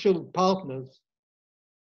potential partners,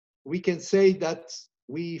 we can say that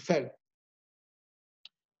we failed.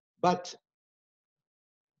 But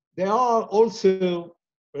there are also,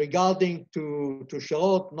 regarding to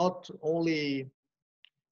Sharon,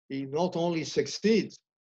 he not only succeeds,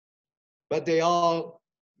 but there are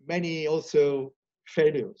many also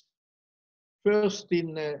failures. First,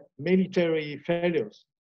 in military failures.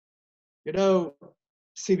 You know,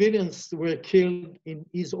 civilians were killed in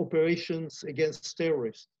his operations against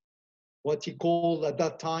terrorists, what he called at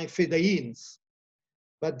that time fedayins.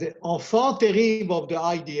 But the enfant terrible of the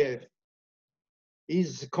IDF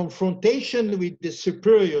is confrontation with the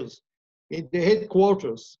superiors in the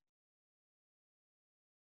headquarters.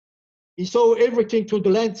 He saw everything through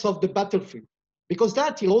the lens of the battlefield. Because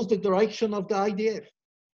that, he lost the direction of the IDF.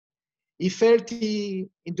 He felt in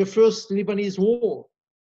the first Lebanese war.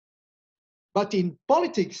 But in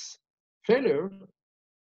politics, failure,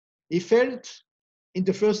 he felt in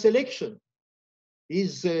the first election.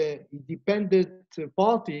 His independent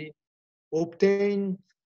party obtained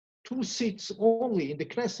 2 seats only in the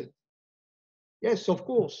Knesset. Yes, of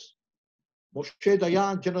course. Moshe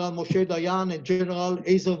Dayan, General Moshe Dayan and General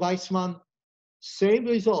Ezer Weizmann, same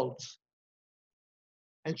results.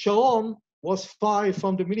 And Sharon was fired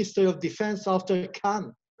from the Ministry of Defense after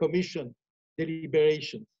Khan Commission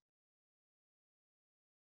deliberations.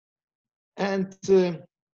 And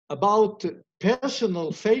about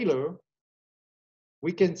personal failure,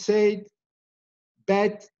 we can say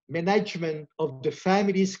bad management of the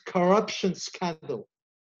family's corruption scandal.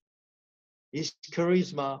 His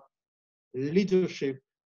charisma, leadership,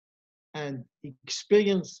 and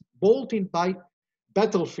experience both in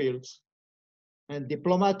battlefields and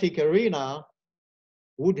diplomatic arena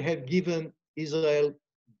would have given Israel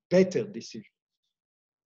better decisions.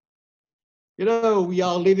 You know, we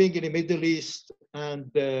are living in the Middle East,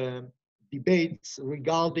 and debates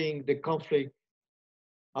regarding the conflict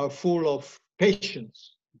are full of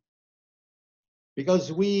patience,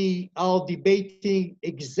 because we are debating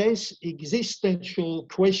existential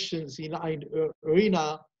questions in an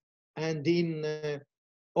arena and in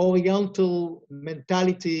Oriental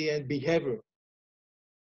mentality and behavior.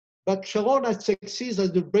 But Sharon has succeeded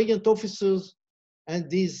as the brilliant officers and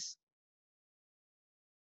these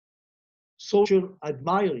soldiers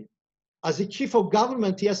admire him. As a chief of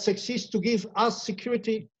government, he has succeeded to give us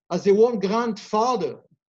security as a one grandfather.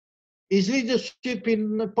 His leadership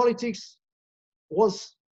in politics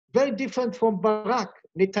was very different from Barak,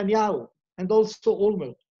 Netanyahu, and also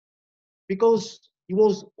Olmert, because he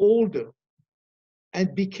was older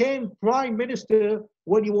and became prime minister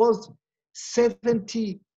when he was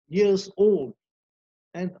 70 years old,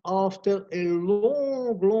 and after a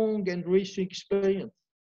long and rich experience.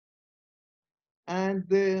 And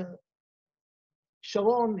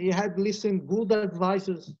Sharon, he had listened good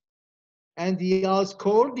advices, and he has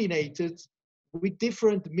coordinated with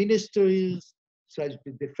different ministries, such as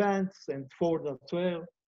defense and foreign affairs.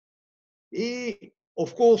 He,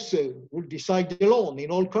 of course, will decide alone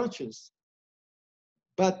in all countries.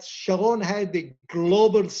 But Sharon had a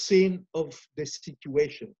global scene of the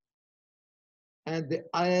situation. And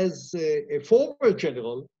as a former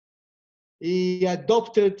general, he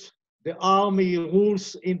adopted the army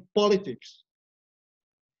rules in politics,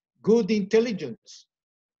 good intelligence,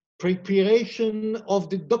 preparation of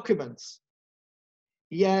the documents.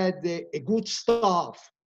 He had a good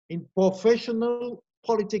staff in professional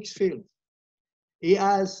politics field. He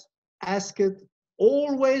has asked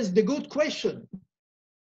always the good question.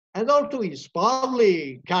 And also his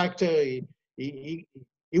probably character, he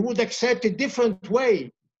would accept a different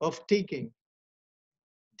way of thinking.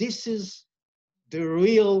 This is the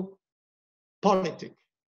real politic.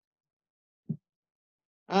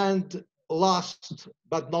 And last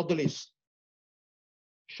but not the least,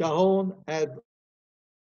 Sharon had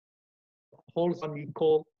what we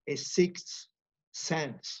call a sixth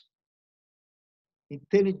sense.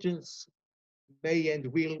 Intelligence may and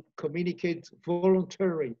will communicate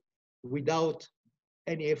voluntarily without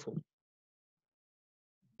any effort.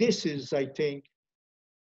 This is, I think,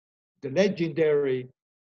 the legendary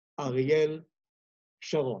Ariel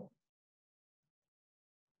Sharon.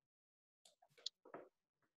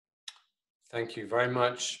 Thank you very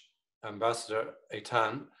much, Ambassador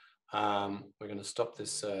Eytan. We're going to stop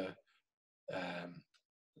this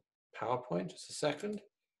PowerPoint just a second.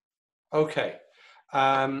 Okay.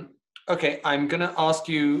 Okay, I'm going to ask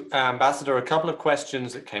you, Ambassador, a couple of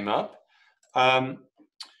questions that came up.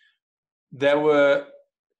 There were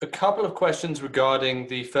a couple of questions regarding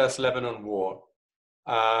the First Lebanon War,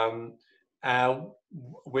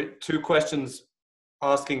 with two questions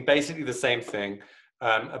asking basically the same thing,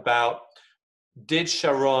 about did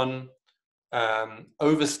Sharon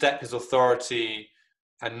overstep his authority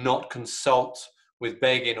and not consult with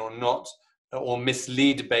Begin, or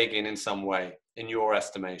mislead Begin in some way, in your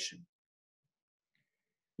estimation?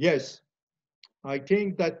 Yes, I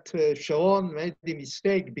think that Sharon made the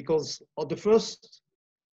mistake because on the first,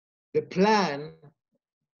 the plan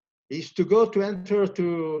is to go to enter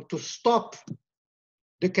to stop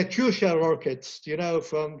the Katyusha rockets, you know,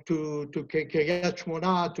 from to Kiryat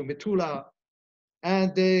Shmona to Metula,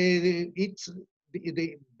 and the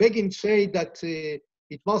Begin say that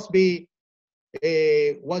it must be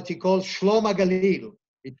what he calls Shlom HaGalil.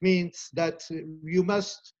 It means that you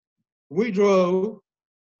must withdraw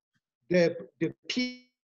the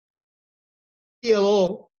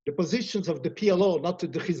PLO, the positions of the PLO, not to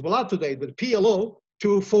the Hezbollah today, but the PLO,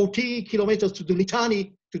 to 40 kilometers to the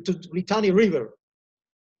Litani River.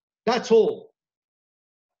 That's all.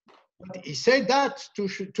 But he said that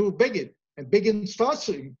to Begin, and Begin starts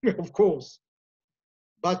him, of course.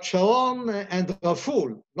 But Sharon and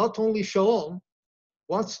Raful, not only Sharon,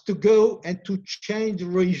 wants to go and to change the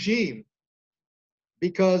regime,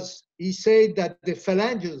 because he said that the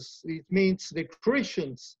phalanges, it means the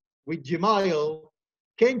Christians with Gemayel,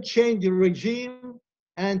 can change the regime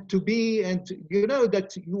and to be, and you know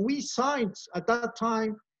that we signed at that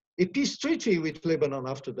time a peace treaty with Lebanon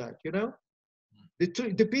after that, you know?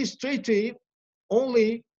 The peace treaty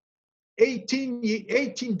only 18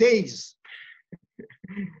 days.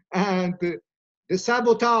 And the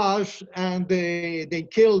sabotage, and they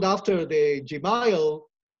killed after the Gemayel,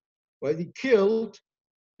 well, they killed,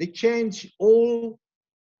 they changed all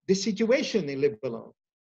the situation in Lebanon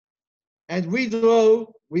and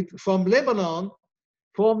withdrew from Lebanon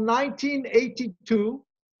from 1982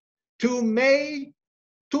 to May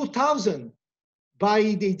 2000 by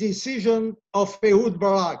the decision of Ehud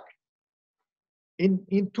Barak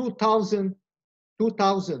in 2000.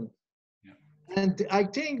 Yeah. And I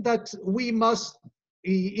think that we must,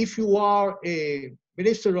 if you are a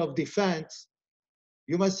Minister of Defense,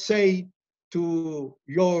 you must say to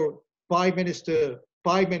your Prime Minister,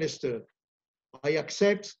 I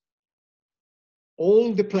accept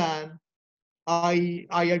all the plan. I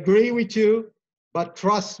agree with you, but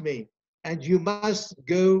trust me, and you must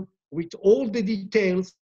go with all the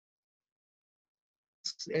details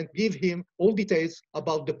and give him all details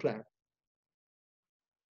about the plan.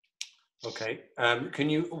 Okay.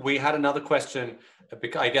 We had another question,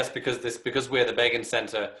 I guess because we're the Begin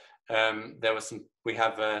Center, there was we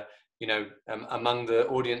have, among the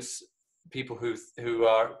audience, people who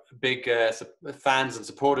are big fans and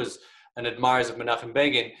supporters and admirers of Menachem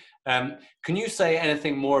Begin. Can you say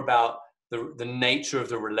anything more about the nature of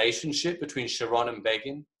the relationship between Sharon and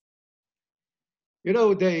Begin?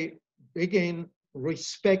 They Begin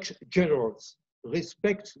respect generals,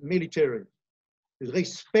 respect military,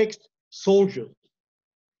 respect soldiers,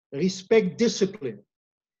 respect discipline.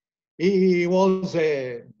 Begin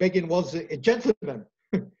was a gentleman.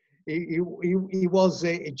 he was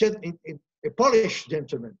a Polish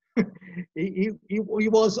gentleman. he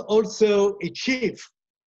was also a chief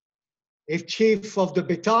of the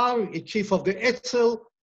Betar, a chief of the Etzel,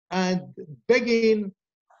 and Begin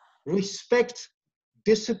respect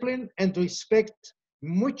discipline and respect,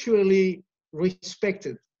 mutually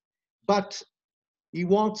respected. But he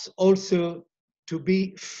wants also to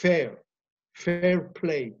be fair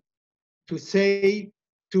play, to say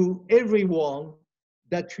to everyone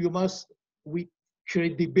that you must, with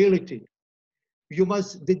credibility,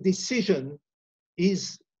 the decision he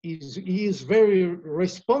is very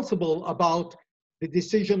responsible about the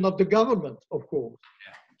decision of the government, of course.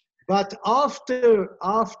 Yeah. But after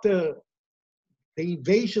the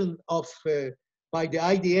invasion by the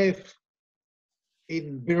IDF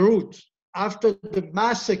in Beirut, after the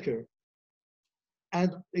massacre,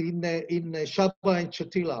 and in Shaba and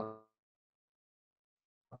Shatila,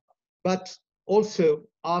 but also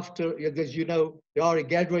after, as you know, there are a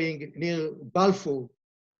gathering near Balfour,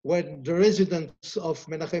 when the residence of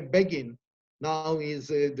Menachem Begin now is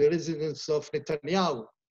the residence of Netanyahu.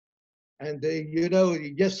 And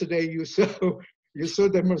yesterday you saw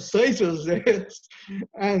demonstrators there,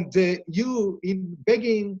 and you in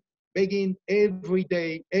Begin every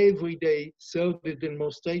day saw the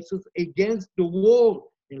demonstrators against the war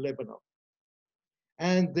in Lebanon.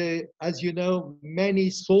 And as you know, many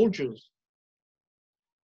soldiers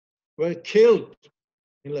were killed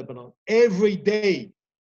in Lebanon every day.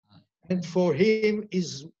 And for him,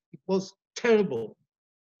 it was terrible.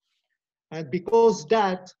 And because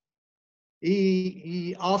that,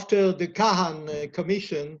 he after the Kahan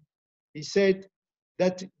commission, he said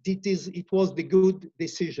that it was the good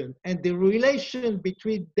decision. And the relation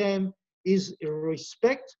between them is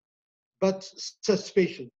respect, but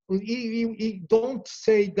suspicion. He don't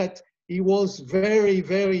say that he was very,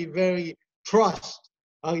 very, very trust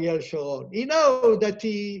Ariel Sharon. He know that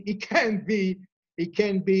he can be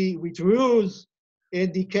with rules,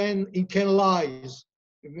 and he can lies,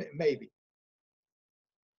 maybe.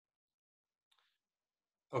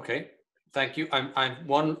 Okay, thank you. I'm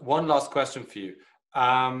one last question for you.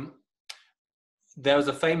 There was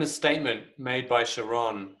a famous statement made by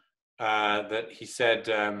Sharon that he said,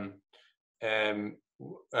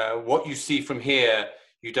 "What you see from here,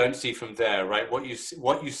 you don't see from there." Right? What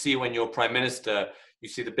you see when you're prime minister, you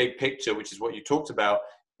see the big picture, which is what you talked about,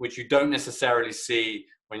 which you don't necessarily see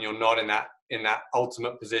when you're not in that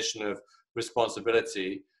ultimate position of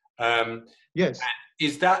responsibility. Yes.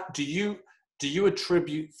 Is that, do you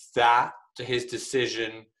attribute that to his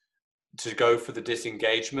decision to go for the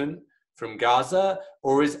disengagement from Gaza?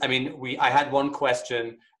 Or I had one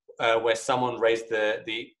question where someone raised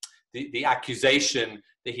the accusation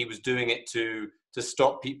that he was doing it to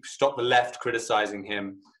stop the left criticizing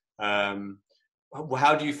him.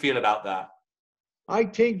 How do you feel about that? I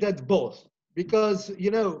think that both, because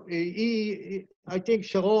I think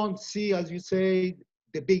Sharon see, as you say,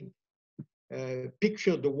 the big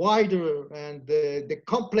picture, the wider and the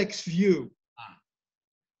complex view,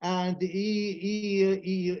 and he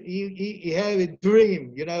have a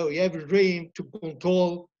dream. He have a dream to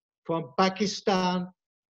control from Pakistan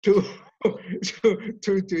to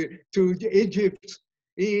Egypt.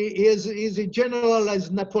 He is a general,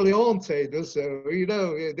 as Napoleon said. Also,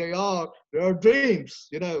 there are dreams.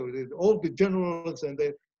 All the generals and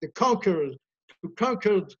the conquerors who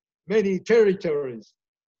conquered many territories.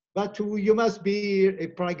 But you must be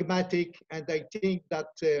pragmatic, and I think that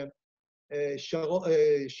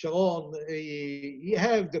Sharon, he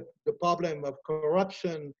have the problem of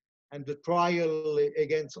corruption and the trial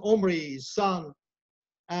against Omri, his son,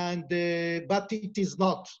 and but it is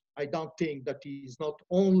not. I don't think that it is not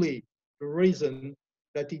only the reason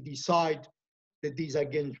that he decide the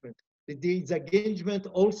disengagement. The disengagement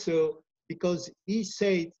also because he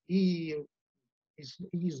said he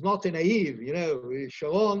is not a naive.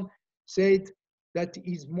 Sharon said that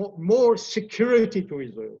is more security to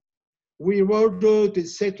Israel. We ordered the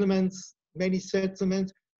settlements, many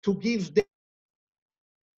settlements, to give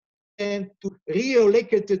to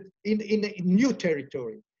reallocate it in new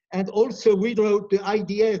territory. And also we wrote the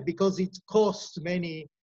IDF because it costs many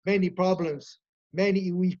problems.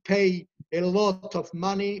 We pay a lot of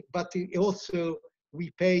money, but also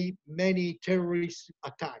we pay many terrorist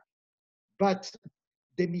attacks. But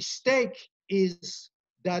the mistake is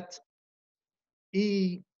that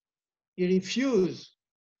he refused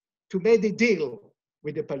to make a deal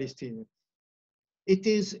with the Palestinians. It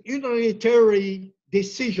is unilateral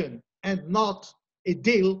decision and not a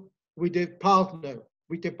deal with a partner.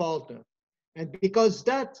 And because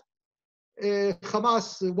that,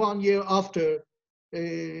 Hamas 1 year after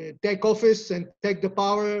take office and take the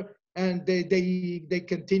power, and they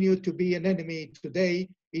continue to be an enemy today.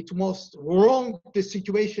 It was wrong, the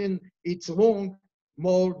situation, it's wrong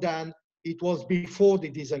more than it was before the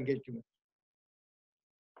disengagement.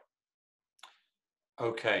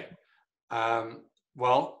 Okay.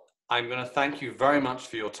 Well, I'm going to thank you very much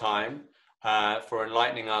for your time, for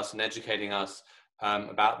enlightening us and educating us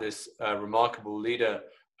about this remarkable leader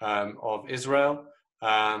of Israel.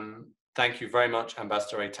 Thank you very much,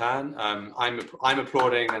 Ambassador Eytan. I'm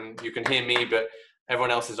applauding, and you can hear me, but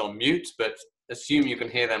everyone else is on mute, but assume you can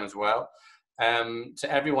hear them as well. To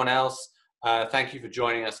everyone else, thank you for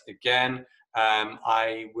joining us again.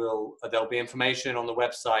 There'll be information on the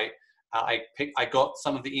website. I got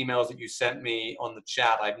some of the emails that you sent me on the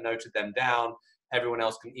chat. I've noted them down. Everyone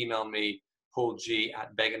else can email me,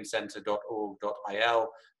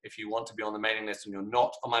 paulg@begincenter.org.il. If you want to be on the mailing list and you're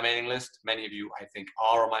not on my mailing list, many of you, I think,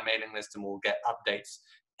 are on my mailing list and will get updates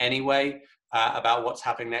anyway about what's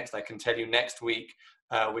happening next. I can tell you next week,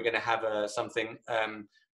 we're going to have something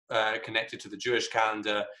connected to the Jewish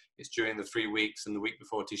calendar. It's during the 3 weeks and the week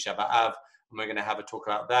before Tisha B'Av, and we're going to have a talk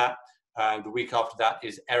about that. The week after that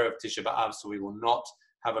is Erev Tisha B'Av, so we will not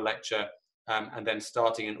have a lecture. And then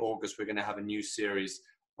starting in August, we're going to have a new series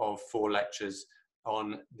of 4 lectures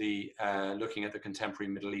on the looking at the contemporary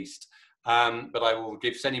Middle East. But I will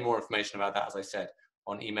send you more information about that, as I said,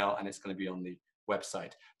 on email, and it's going to be on the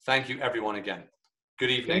website. Thank you, everyone, again.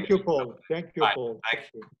 Good evening. Thank you, Paul. Thank you, Bye. Paul.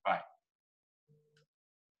 Thank you. Bye.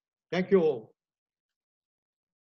 Thank you all.